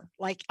ever.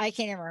 Like I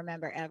can't even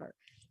remember ever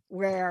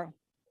where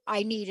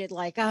I needed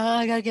like,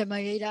 I got to get my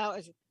 8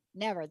 hours.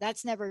 Never.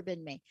 That's never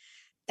been me.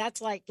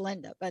 That's like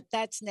Linda, but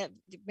that's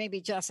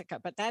maybe Jessica,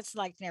 but that's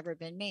like never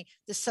been me.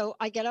 So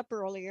I get up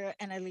earlier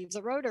and I leave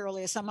the road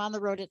earlier. So I'm on the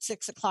road at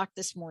 6 o'clock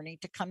this morning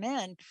to come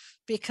in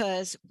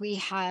because we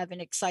have an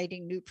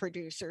exciting new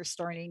producer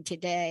starting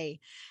today.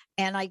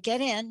 And I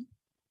get in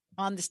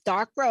on this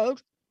dark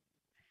road,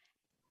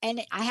 and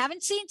I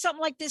haven't seen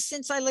something like this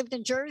since I lived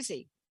in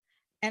Jersey.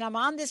 And I'm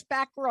on this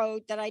back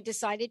road that I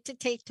decided to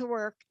take to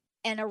work,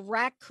 and a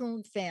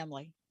raccoon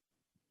family,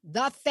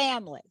 the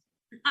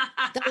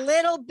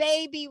little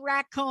baby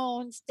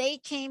raccoons, they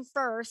came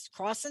first,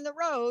 crossing the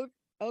road.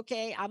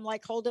 Okay, I'm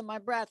like holding my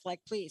breath, like,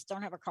 please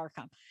don't have a car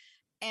come.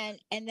 And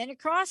then it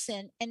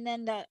crossing, and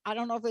then I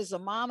don't know if it was the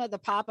mama, the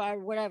papa, or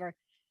whatever.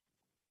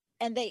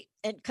 And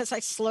because I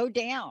slowed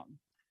down,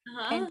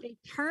 and they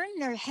turn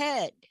their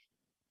head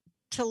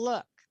to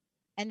look,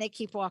 and they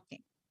keep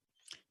walking.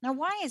 Now,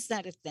 why is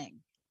that a thing?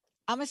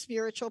 I'm a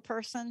spiritual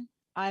person.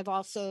 I've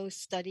also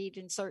studied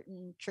in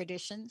certain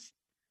traditions.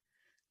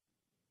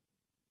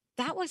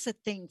 That was a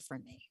thing for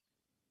me.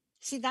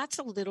 See, that's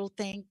a little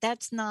thing.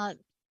 That's not,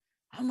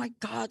 oh my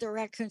God, the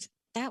raccoons.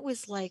 That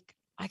was like,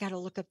 I got to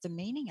look up the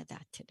meaning of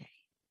that today.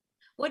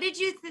 What did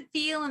you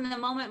feel in the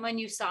moment when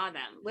you saw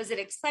them? Was it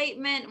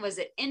excitement? Was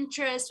it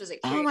interest? Was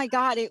it curiosity? Oh my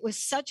God, it was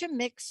such a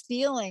mixed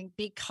feeling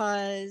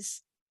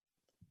because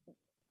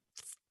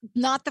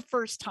not the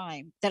first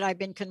time that I've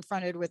been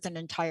confronted with an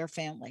entire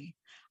family.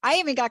 I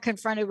even got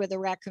confronted with a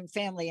raccoon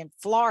family in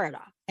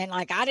Florida. And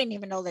like, I didn't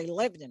even know they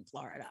lived in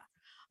Florida.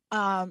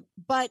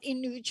 But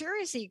in New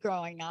Jersey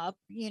growing up,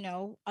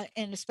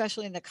 and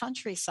especially in the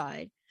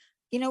countryside,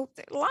 a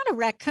lot of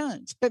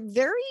raccoons, but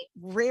very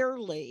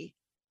rarely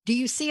do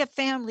you see a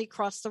family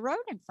cross the road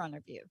in front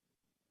of you.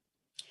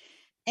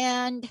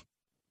 And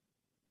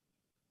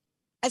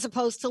as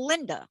opposed to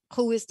Linda,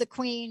 who is the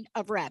queen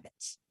of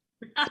rabbits.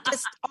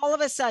 Just all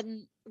of a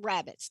sudden,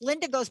 rabbits.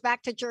 Linda goes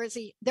back to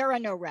Jersey. There are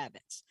no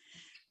rabbits.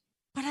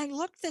 But I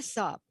looked this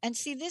up and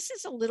see, this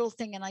is a little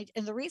thing.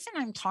 And the reason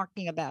I'm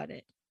talking about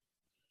it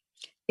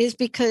is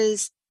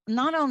because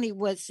not only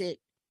was it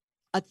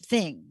a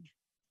thing,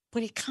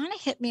 but it kind of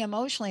hit me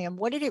emotionally. And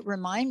what did it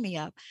remind me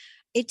of?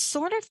 It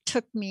sort of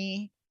took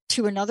me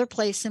to another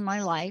place in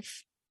my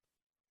life,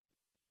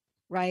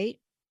 right?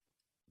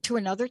 To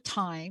another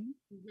time,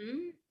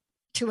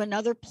 to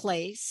another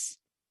place,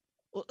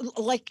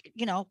 like,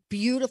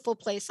 beautiful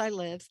place I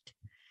lived.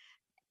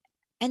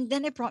 And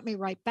then it brought me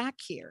right back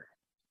here.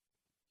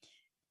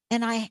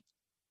 And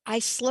I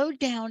slowed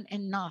down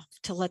enough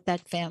to let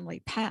that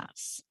family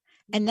pass.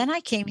 And then I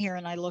came here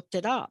and I looked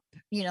it up,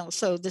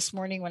 so this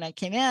morning when I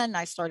came in,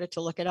 I started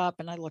to look it up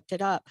and I looked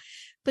it up.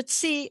 But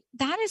see,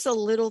 that is a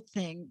little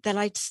thing that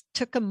I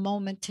took a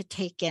moment to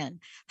take in.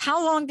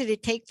 How long did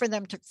it take for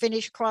them to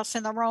finish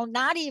crossing the road?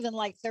 Not even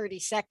like 30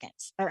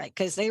 seconds. All right.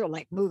 Cause they were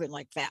like moving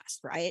like fast.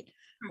 Right.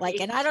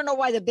 Like, and I don't know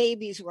why the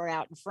babies were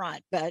out in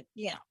front, but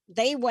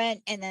they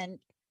went and then,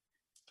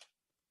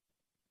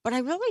 but I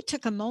really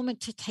took a moment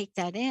to take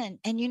that in.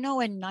 And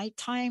in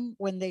nighttime,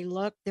 when they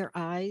look, their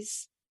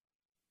eyes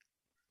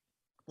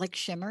like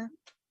shimmer.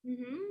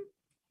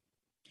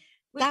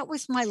 That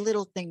was my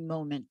little thing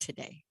moment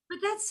today. But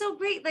that's so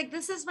great. Like,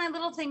 this is my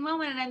little thing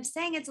moment. And I'm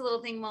saying it's a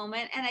little thing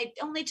moment. And I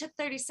only took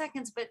 30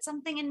 seconds, but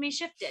something in me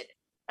shifted.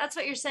 That's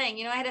what you're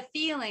saying. I had a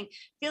feeling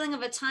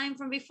of a time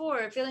from before,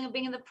 a feeling of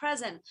being in the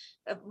present,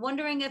 of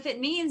wondering if it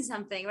means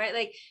something, right?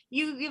 Like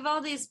you've all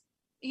these,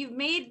 you've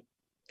made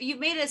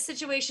a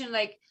situation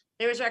like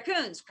there was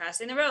raccoons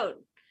crossing the road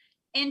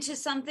into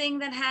something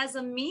that has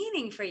a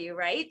meaning for you,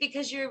 right?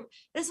 Because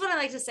this is what I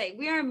like to say.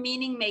 We are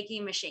meaning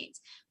making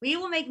machines. We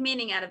will make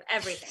meaning out of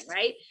everything,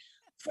 right?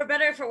 For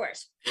better or for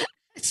worse.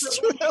 It's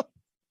true.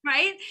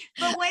 Right?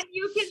 But when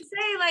you can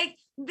say like,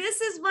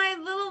 this is my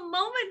little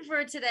moment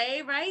for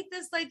today, right?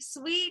 This like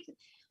sweet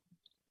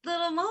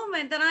little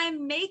moment that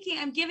I'm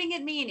giving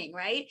it meaning,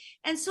 right?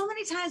 And so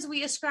many times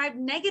we ascribe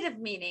negative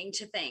meaning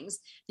to things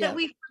that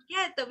we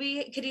forget that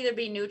we could either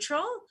be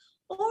neutral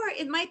or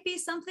it might be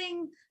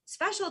something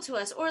special to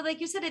us. Or like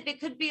you said, if it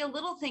could be a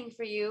little thing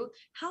for you,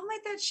 how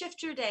might that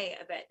shift your day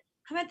a bit?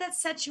 How might that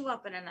set you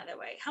up in another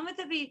way? How might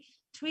that be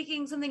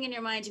tweaking something in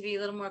your mind to be a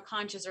little more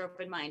conscious or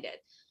open-minded?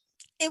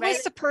 It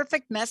was the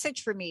perfect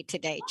message for me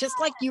today, just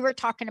like you were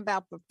talking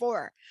about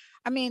before.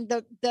 I mean,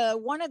 the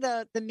one of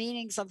the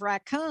meanings of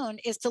raccoon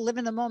is to live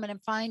in the moment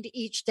and find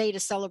each day to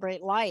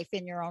celebrate life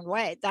in your own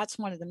way. That's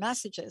one of the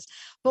messages.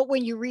 But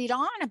when you read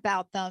on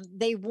about them,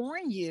 they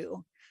warn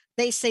you.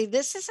 They say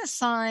this is a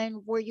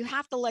sign where you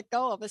have to let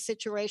go of a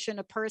situation,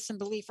 a person,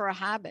 belief, or a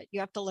habit.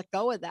 You have to let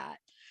go of that.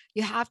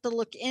 You have to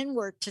look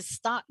inward to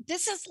stop.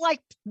 This is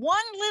like one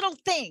little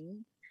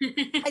thing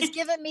has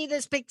given me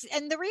this big,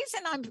 and the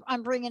reason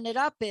I'm bringing it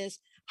up is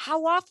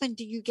how often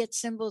do you get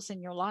symbols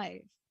in your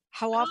life?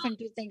 How often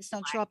do things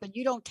don't show up and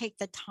you don't take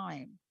the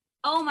time?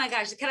 Oh my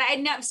gosh.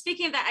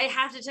 Speaking of that, I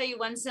have to tell you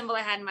one symbol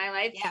I had in my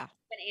life. Yeah.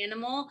 An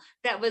animal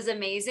that was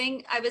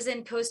amazing. I was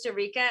in Costa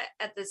Rica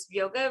at this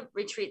yoga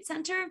retreat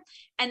center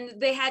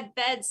and they had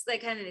beds,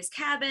 like kind of these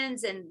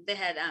cabins, and they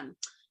had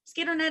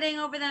mosquito netting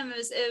over them.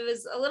 It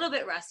was a little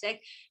bit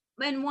rustic.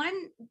 And one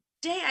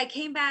day I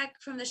came back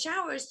from the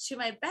showers to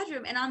my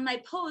bedroom and on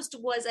my post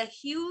was a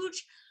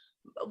huge,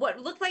 what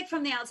looked like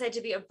from the outside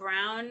to be a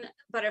brown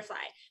butterfly.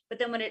 But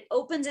then when it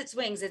opens its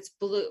wings, it's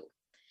blue.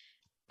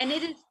 And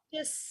it is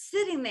just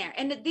sitting there.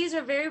 And these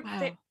are very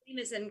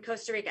famous in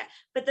Costa Rica,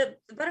 but the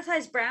butterfly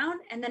is brown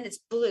and then it's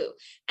blue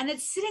and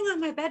it's sitting on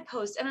my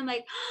bedpost. And I'm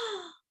like,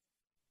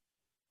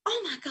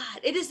 oh my God,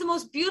 it is the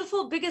most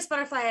beautiful, biggest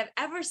butterfly I've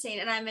ever seen.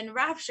 And I'm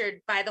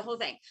enraptured by the whole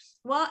thing.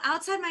 Well,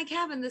 outside my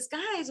cabin, this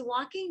guy is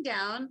walking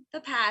down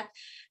the path.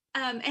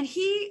 And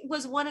he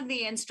was one of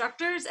the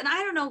instructors. And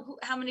I don't know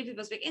how many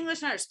people speak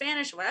English or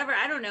Spanish or whatever.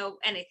 I don't know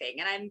anything.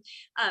 And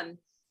I'm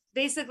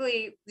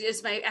basically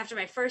just after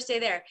my first day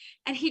there,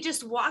 and he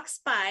just walks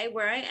by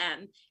where I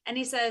am and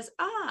he says,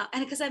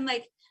 and because I'm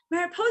like,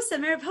 Mariposa.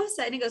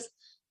 And he goes,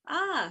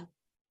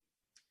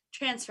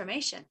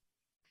 transformation.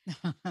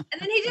 And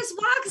then he just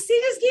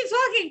keeps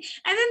walking.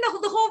 And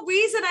then the whole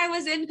reason I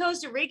was in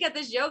Costa Rica at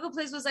this yoga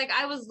place was like,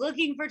 I was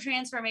looking for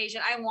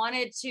transformation. I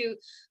wanted to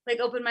like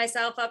open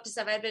myself up to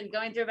stuff. I'd been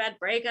going through a bad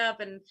breakup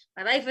and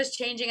my life was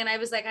changing. And I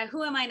was like,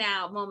 who am I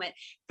now moment.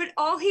 But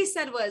all he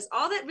said was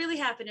all that really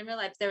happened in real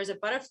life. There was a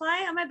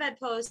butterfly on my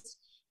bedpost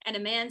and a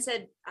man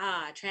said,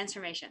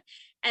 transformation.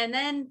 And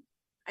then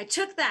I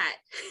took that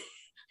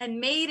and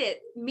made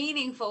it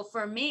meaningful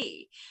for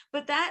me.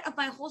 But that of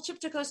my whole trip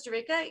to Costa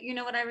Rica, you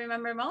know what I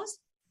remember most?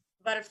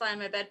 Butterfly on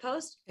my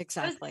bedpost.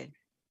 Exactly.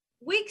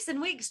 Weeks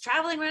and weeks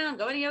traveling around,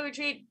 going to yoga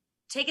retreat,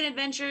 taking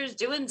adventures,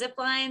 doing zip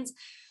lines,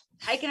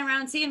 hiking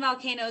around, seeing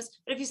volcanoes.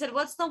 But if you said,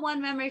 what's the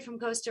one memory from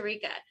Costa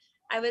Rica?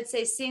 I would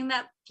say seeing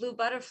that blue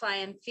butterfly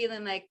and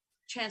feeling like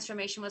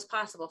transformation was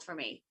possible for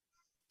me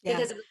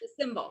because it was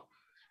a symbol.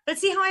 But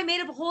see how I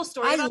made up a whole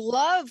story? I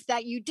love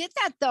that you did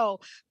that though,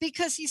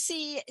 because you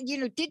see,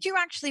 did you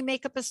actually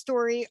make up a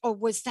story, or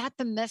was that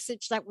the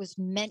message that was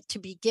meant to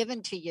be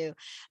given to you?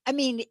 I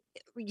mean,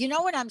 you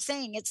know what I'm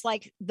saying? It's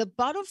like the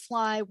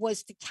butterfly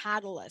was the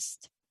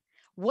catalyst.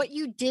 What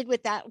you did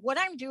with that, what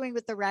I'm doing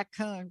with the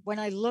raccoon, when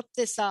I looked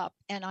this up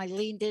and I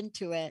leaned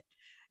into it,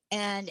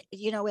 and,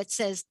 it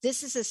says,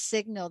 this is a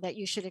signal that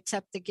you should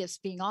accept the gifts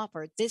being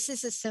offered. This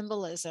is a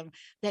symbolism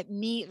that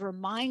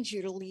reminds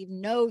you to leave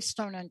no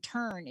stone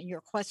unturned in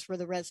your quest for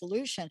the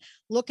resolution.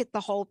 Look at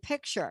the whole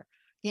picture,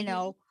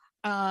 you'll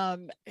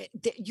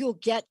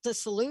get the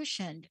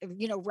solution.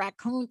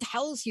 Raccoon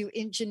tells you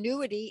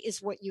ingenuity is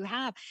what you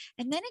have.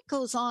 And then it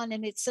goes on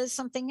and it says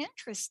something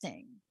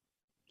interesting.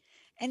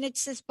 And it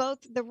says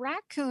the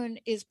raccoon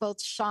is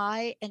both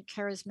shy and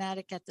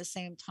charismatic at the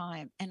same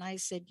time. And I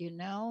said,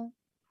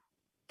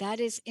 that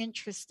is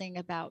interesting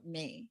about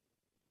me.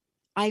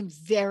 I'm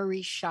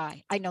very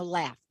shy. I know,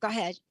 laugh. Go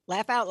ahead.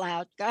 Laugh out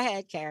loud. Go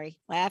ahead, Carrie.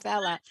 Laugh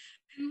out loud.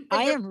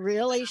 I am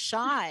really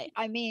shy.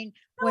 I mean,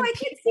 I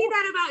can see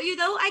that about you,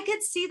 though. I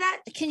could see that.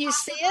 Can you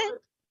see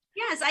it?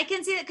 Yes, I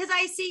can see it, because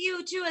I see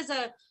you too as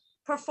a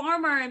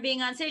performer and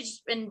being on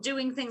stage and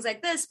doing things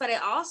like this. But I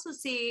also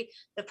see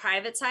the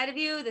private side of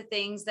you, the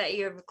things that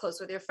you're close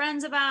with your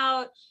friends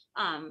about.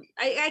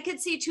 I could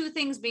see two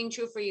things being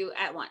true for you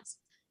at once.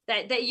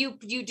 That you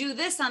do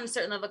this on a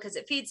certain level because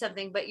it feeds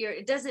something, but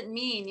it doesn't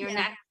mean you're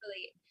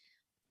naturally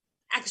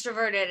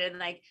extroverted, and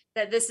like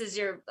that this is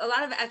a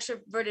lot of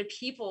extroverted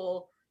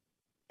people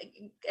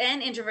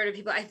and introverted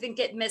people, I think,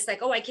 get missed,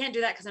 like, oh, I can't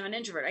do that because I'm an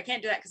introvert. I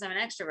can't do that because I'm an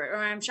extrovert, or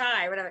I'm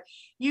shy, or whatever.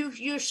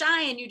 You're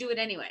shy and you do it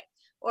anyway.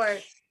 Or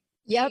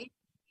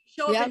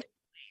show up.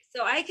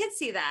 So I could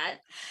see that.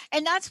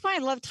 And that's why I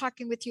love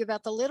talking with you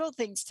about the little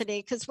things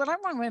today, because what I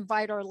want to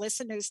invite our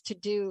listeners to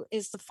do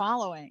is the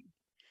following.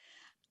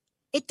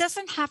 It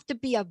doesn't have to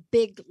be a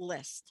big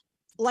list.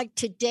 Like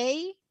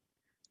today,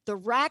 the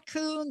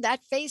raccoon,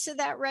 that face of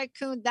that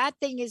raccoon, that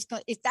thing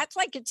that's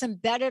like it's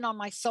embedded on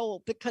my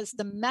soul, because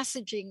the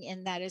messaging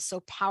in that is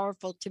so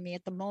powerful to me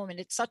at the moment.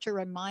 It's such a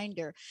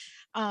reminder.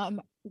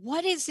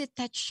 What is it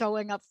that's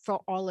showing up for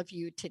all of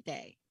you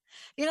today?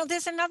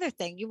 There's another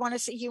thing you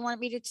want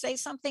me to say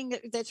something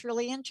that's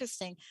really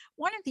interesting.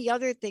 One of the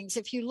other things,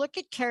 if you look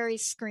at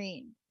Carrie's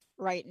screen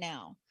right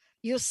now,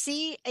 you'll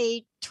see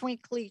a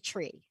twinkly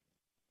tree.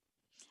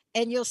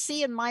 And you'll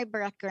see in my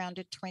background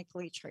a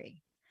twinkly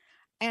tree.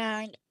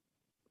 And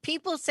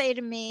people say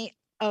to me,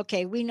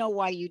 okay, we know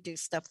why you do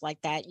stuff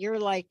like that. You're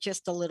like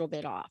just a little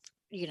bit off.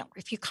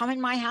 If you come in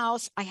my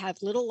house, I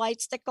have little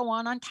lights that go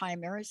on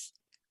timers.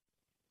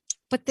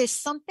 But there's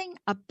something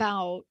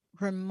about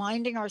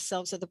reminding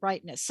ourselves of the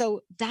brightness.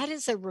 So that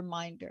is a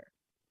reminder.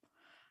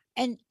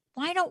 And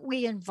why don't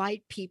we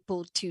invite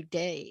people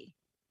today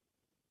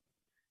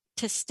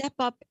to step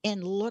up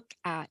and look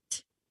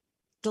at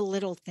the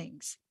little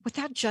things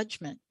without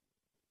judgment.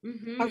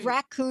 A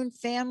raccoon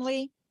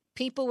family,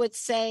 people would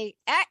say,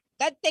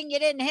 good thing you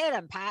didn't hit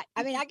him, Pat.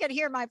 I mean, I could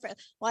hear my friend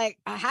like,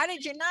 how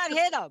did you not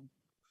hit him?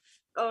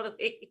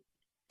 Totally.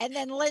 And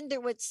then Linda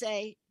would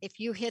say, if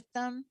you hit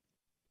them,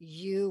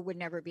 you would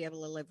never be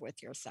able to live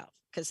with yourself,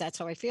 because that's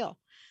how I feel.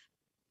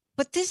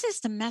 But this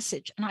is the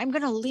message. And I'm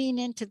going to lean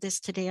into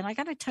this today. And I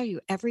got to tell you,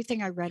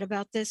 everything I read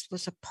about this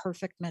was a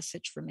perfect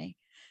message for me.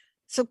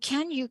 So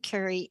can you,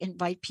 Carrie,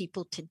 invite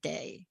people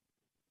today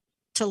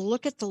to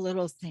look at the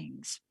little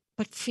things,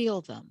 but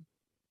feel them,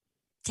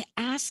 to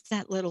ask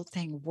that little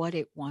thing what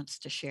it wants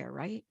to share,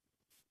 right?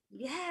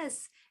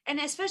 Yes. And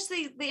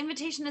especially the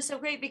invitation is so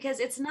great, because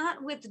it's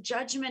not with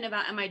judgment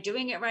about, am I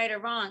doing it right or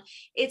wrong?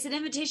 It's an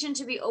invitation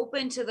to be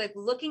open to like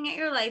looking at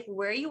your life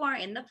where you are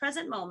in the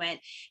present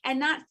moment, and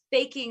not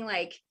faking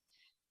like,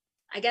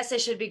 I guess I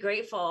should be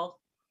grateful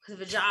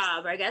because of a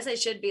job, or I guess I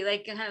should be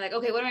like, kind of like,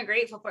 okay, what am I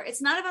grateful for?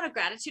 It's not about a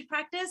gratitude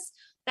practice.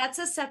 That's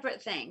a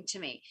separate thing to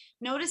me.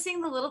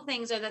 Noticing the little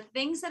things, are the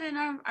things that are in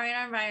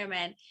our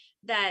environment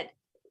that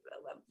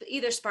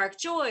either spark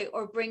joy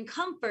or bring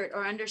comfort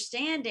or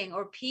understanding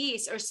or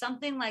peace or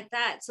something like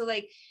that. So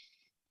like,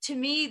 to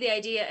me, the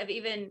idea of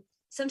even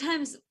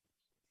sometimes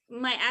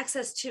my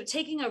access to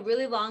taking a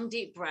really long,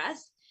 deep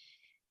breath,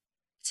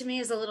 to me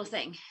is a little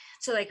thing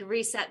to like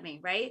reset me,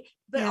 right?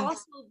 But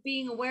also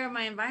being aware of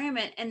my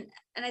environment. And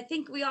I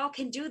think we all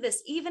can do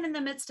this, even in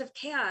the midst of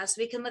chaos.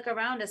 We can look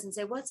around us and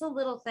say, what's a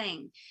little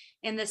thing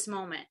in this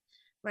moment,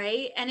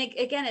 right? And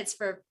again, it's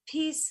for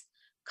peace,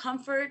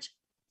 comfort,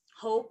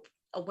 hope,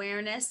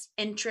 awareness,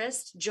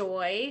 interest,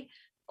 joy.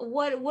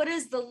 What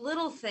is the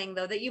little thing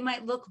though that you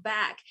might look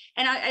back?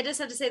 And I just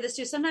have to say this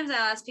too. Sometimes I'll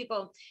ask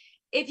people,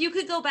 if you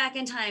could go back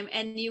in time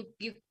and you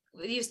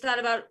thought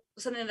about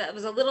something that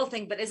was a little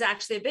thing, but is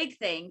actually a big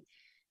thing,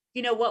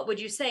 you know, what would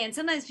you say? And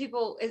sometimes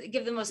people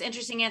give the most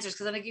interesting answers,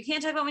 because I'm like, you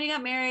can't talk about when you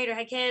got married or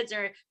had kids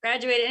or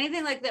graduated,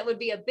 anything like that would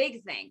be a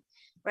big thing,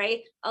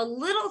 right? A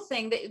little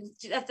thing that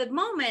at the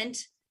moment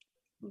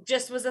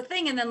just was a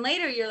thing. And then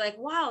later you're like,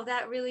 wow,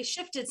 that really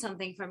shifted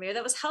something for me, or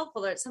that was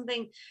helpful, or it's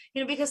something,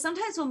 you know, because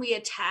sometimes when we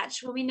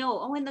attach, when we know,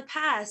 oh, in the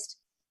past,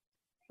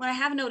 when I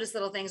have noticed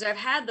little things, or I've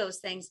had those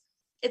things,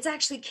 it's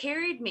actually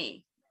carried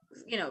me,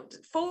 you know,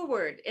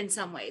 forward in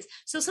some ways.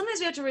 So sometimes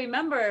we have to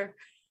remember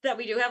that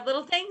we do have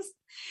little things,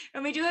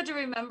 and we do have to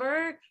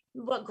remember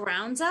what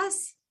grounds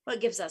us,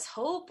 what gives us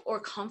hope or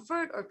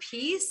comfort or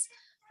peace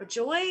or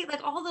joy,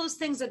 like all those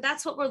things.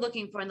 That's what we're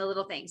looking for in the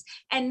little things,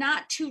 and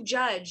not to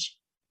judge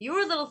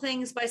your little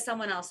things by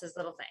someone else's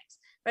little things,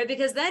 right?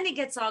 Because then it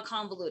gets all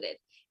convoluted.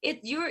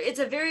 It's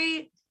a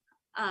very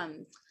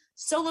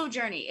solo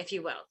journey, if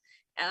you will.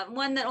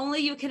 One that only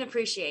you can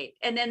appreciate.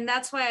 And then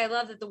that's why I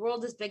love that the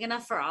world is big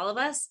enough for all of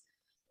us,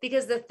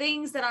 because the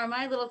things that are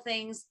my little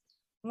things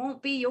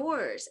won't be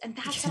yours. And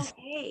that's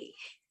okay.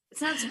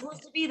 It's not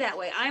supposed to be that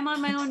way. I'm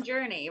on my own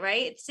journey,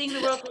 right? Seeing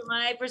the world from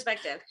my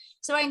perspective.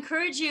 So I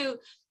encourage you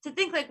to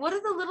think like, what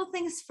are the little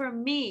things for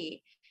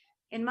me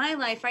in my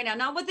life right now?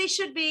 Not what they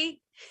should be,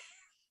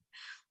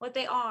 what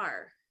they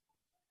are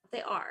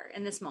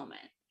in this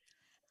moment.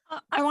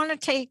 I want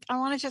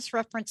to just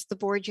reference the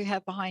board you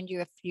have behind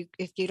you,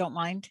 if you don't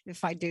mind,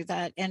 if I do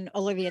that. And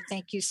Olivia,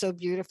 thank you so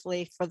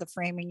beautifully for the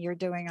framing you're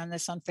doing on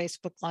this on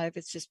Facebook Live.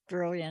 It's just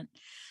brilliant.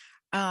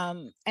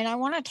 And I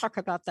want to talk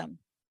about them,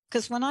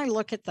 because when I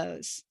look at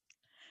those,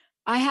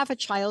 I have a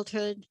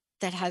childhood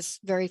that has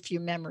very few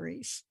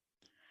memories.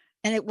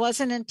 And it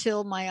wasn't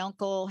until my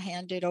uncle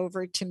handed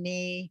over to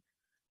me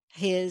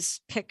his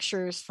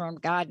pictures from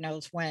God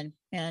knows when,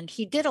 and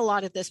he did a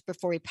lot of this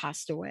before he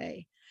passed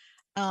away.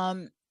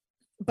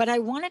 But I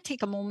want to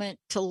take a moment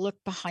to look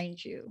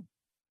behind you,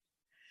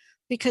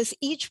 because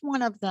each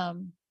one of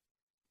them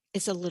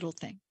is a little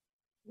thing.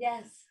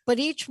 Yes. But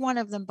each one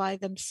of them by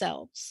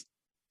themselves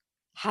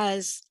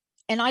has,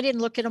 and I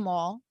didn't look at them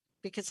all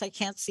because I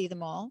can't see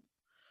them all,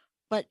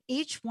 but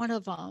each one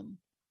of them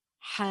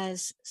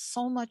has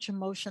so much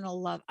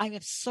emotional love. I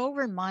am so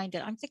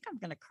reminded, I think I'm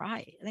going to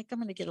cry. I think I'm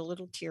going to get a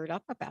little teared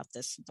up about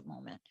this at the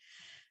moment.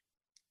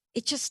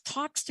 It just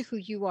talks to who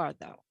you are,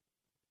 though.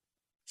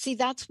 See,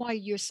 that's why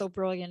you're so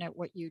brilliant at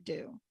what you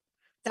do.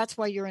 That's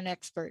why you're an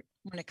expert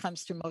when it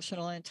comes to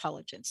emotional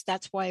intelligence.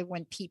 That's why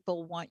when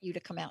people want you to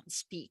come out and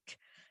speak,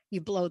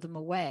 you blow them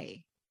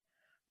away,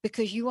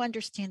 because you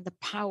understand the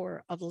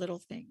power of little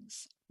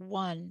things,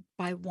 one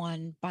by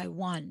one by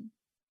one,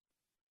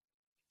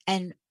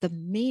 and the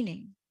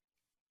meaning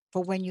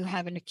for when you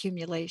have an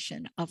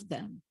accumulation of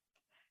them,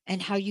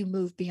 and how you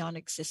move beyond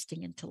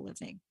existing into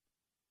living.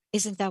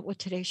 Isn't that what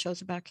today's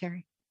show's about,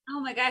 Carrie? Oh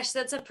my gosh,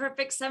 that's a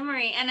perfect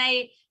summary. And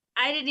I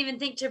didn't even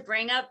think to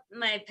bring up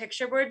my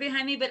picture board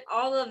behind me, but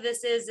all of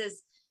this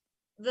is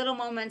little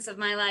moments of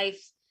my life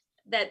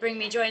that bring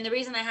me joy. And the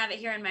reason I have it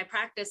here in my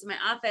practice, in my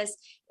office,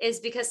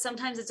 is because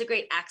sometimes it's a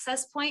great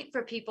access point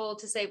for people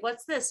to say,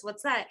 what's this?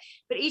 What's that?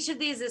 But each of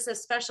these is a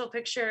special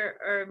picture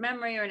or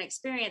memory or an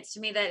experience to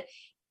me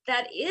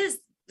that is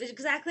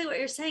exactly what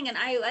you're saying. And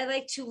I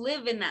like to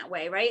live in that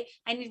way, right?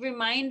 I need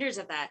reminders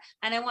of that.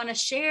 And I want to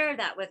share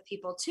that with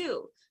people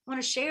too. I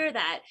want to share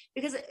that,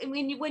 because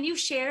when you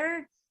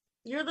share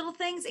your little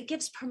things, it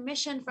gives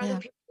permission for other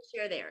people to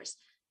share theirs.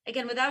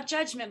 Again, without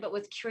judgment, but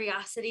with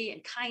curiosity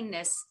and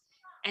kindness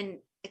and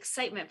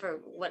excitement for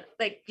what,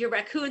 like your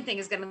raccoon thing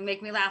is going to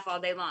make me laugh all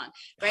day long,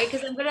 right?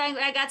 Because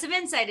I got some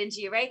insight into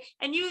you, right?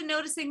 And you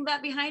noticing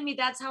that behind me,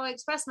 that's how I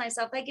express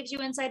myself. That gives you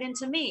insight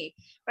into me,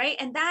 right?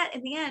 And that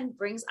in the end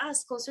brings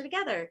us closer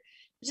together,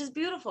 which is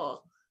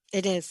beautiful.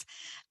 It is.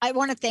 I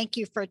want to thank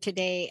you for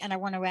today. And I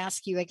want to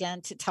ask you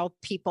again to tell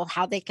people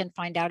how they can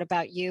find out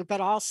about you, but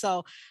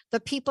also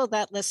the people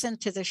that listen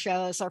to the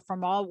shows are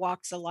from all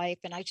walks of life.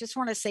 And I just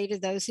want to say to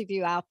those of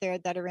you out there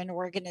that are in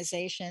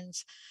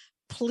organizations,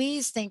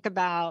 please think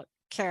about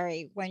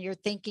Carrie when you're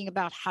thinking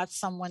about how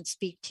someone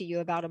speak to you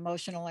about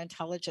emotional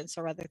intelligence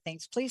or other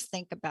things. Please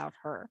think about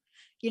her.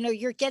 You know,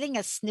 you're getting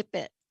a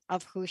snippet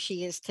of who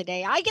she is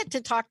today. I get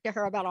to talk to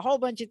her about a whole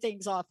bunch of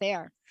things off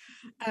air.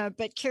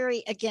 But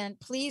Carrie, again,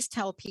 please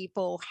tell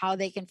people how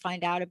they can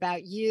find out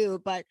about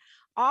you, but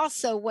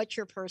also what's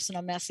your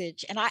personal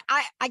message. And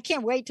I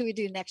can't wait till we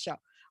do the next show.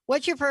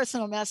 What's your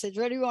personal message?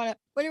 What do you want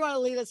to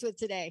leave us with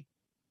today?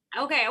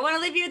 Okay, I want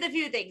to leave you with a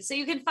few things. So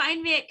you can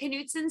find me at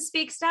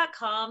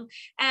KnutSonSpeaks.com.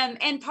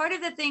 And part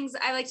of the things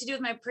I like to do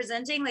with my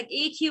presenting, like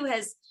EQ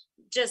has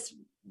just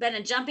been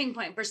a jumping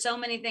point for so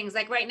many things.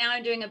 Like right now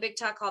I'm doing a big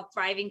talk called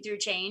Thriving Through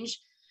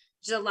Change,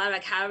 which is a lot of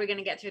like, how are we going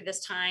to get through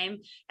this time?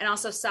 And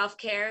also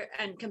self-care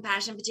and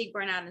compassion, fatigue,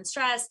 burnout, and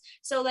stress.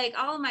 So like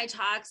all of my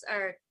talks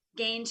are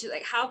gained to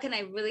like, how can I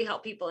really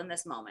help people in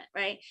this moment,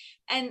 right?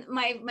 And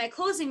my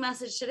closing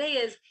message today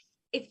is,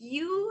 if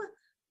you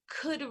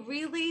could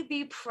really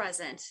be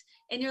present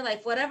in your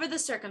life, whatever the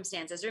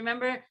circumstances,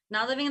 remember,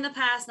 not living in the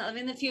past, not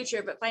living in the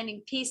future, but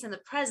finding peace in the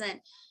present.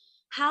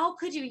 how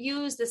could you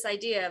use this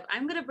idea of,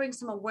 I'm going to bring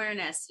some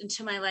awareness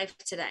into my life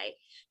today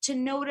to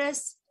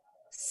notice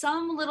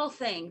some little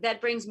thing that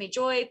brings me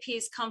joy,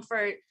 peace,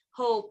 comfort,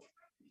 hope,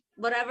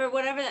 whatever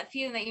that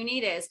feeling that you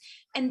need is,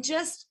 and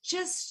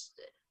just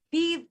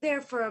be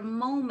there for a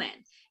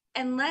moment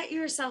and let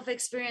yourself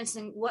experience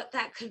what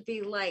that could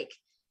be like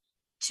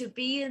to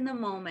be in the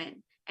moment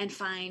and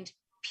find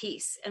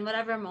peace in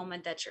whatever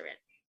moment that you're in.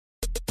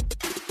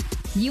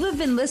 You have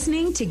been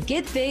listening to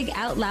Get Big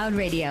Out Loud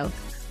Radio,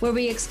 where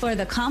we explore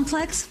the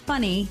complex,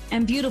 funny,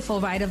 and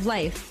beautiful ride of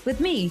life with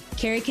me,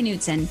 Carrie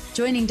Knutson,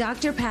 joining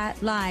Dr. Pat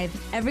live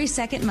every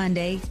second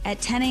Monday at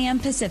 10 a.m.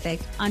 Pacific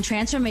on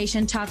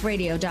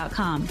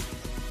TransformationTalkRadio.com.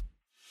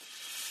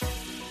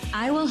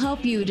 I will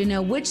help you to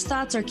know which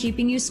thoughts are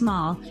keeping you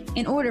small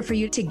in order for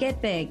you to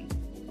get big.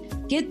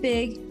 Get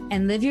big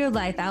and live your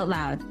life out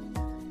loud.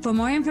 For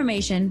more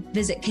information,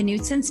 visit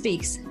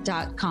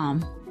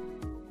KnutsonSpeaks.com.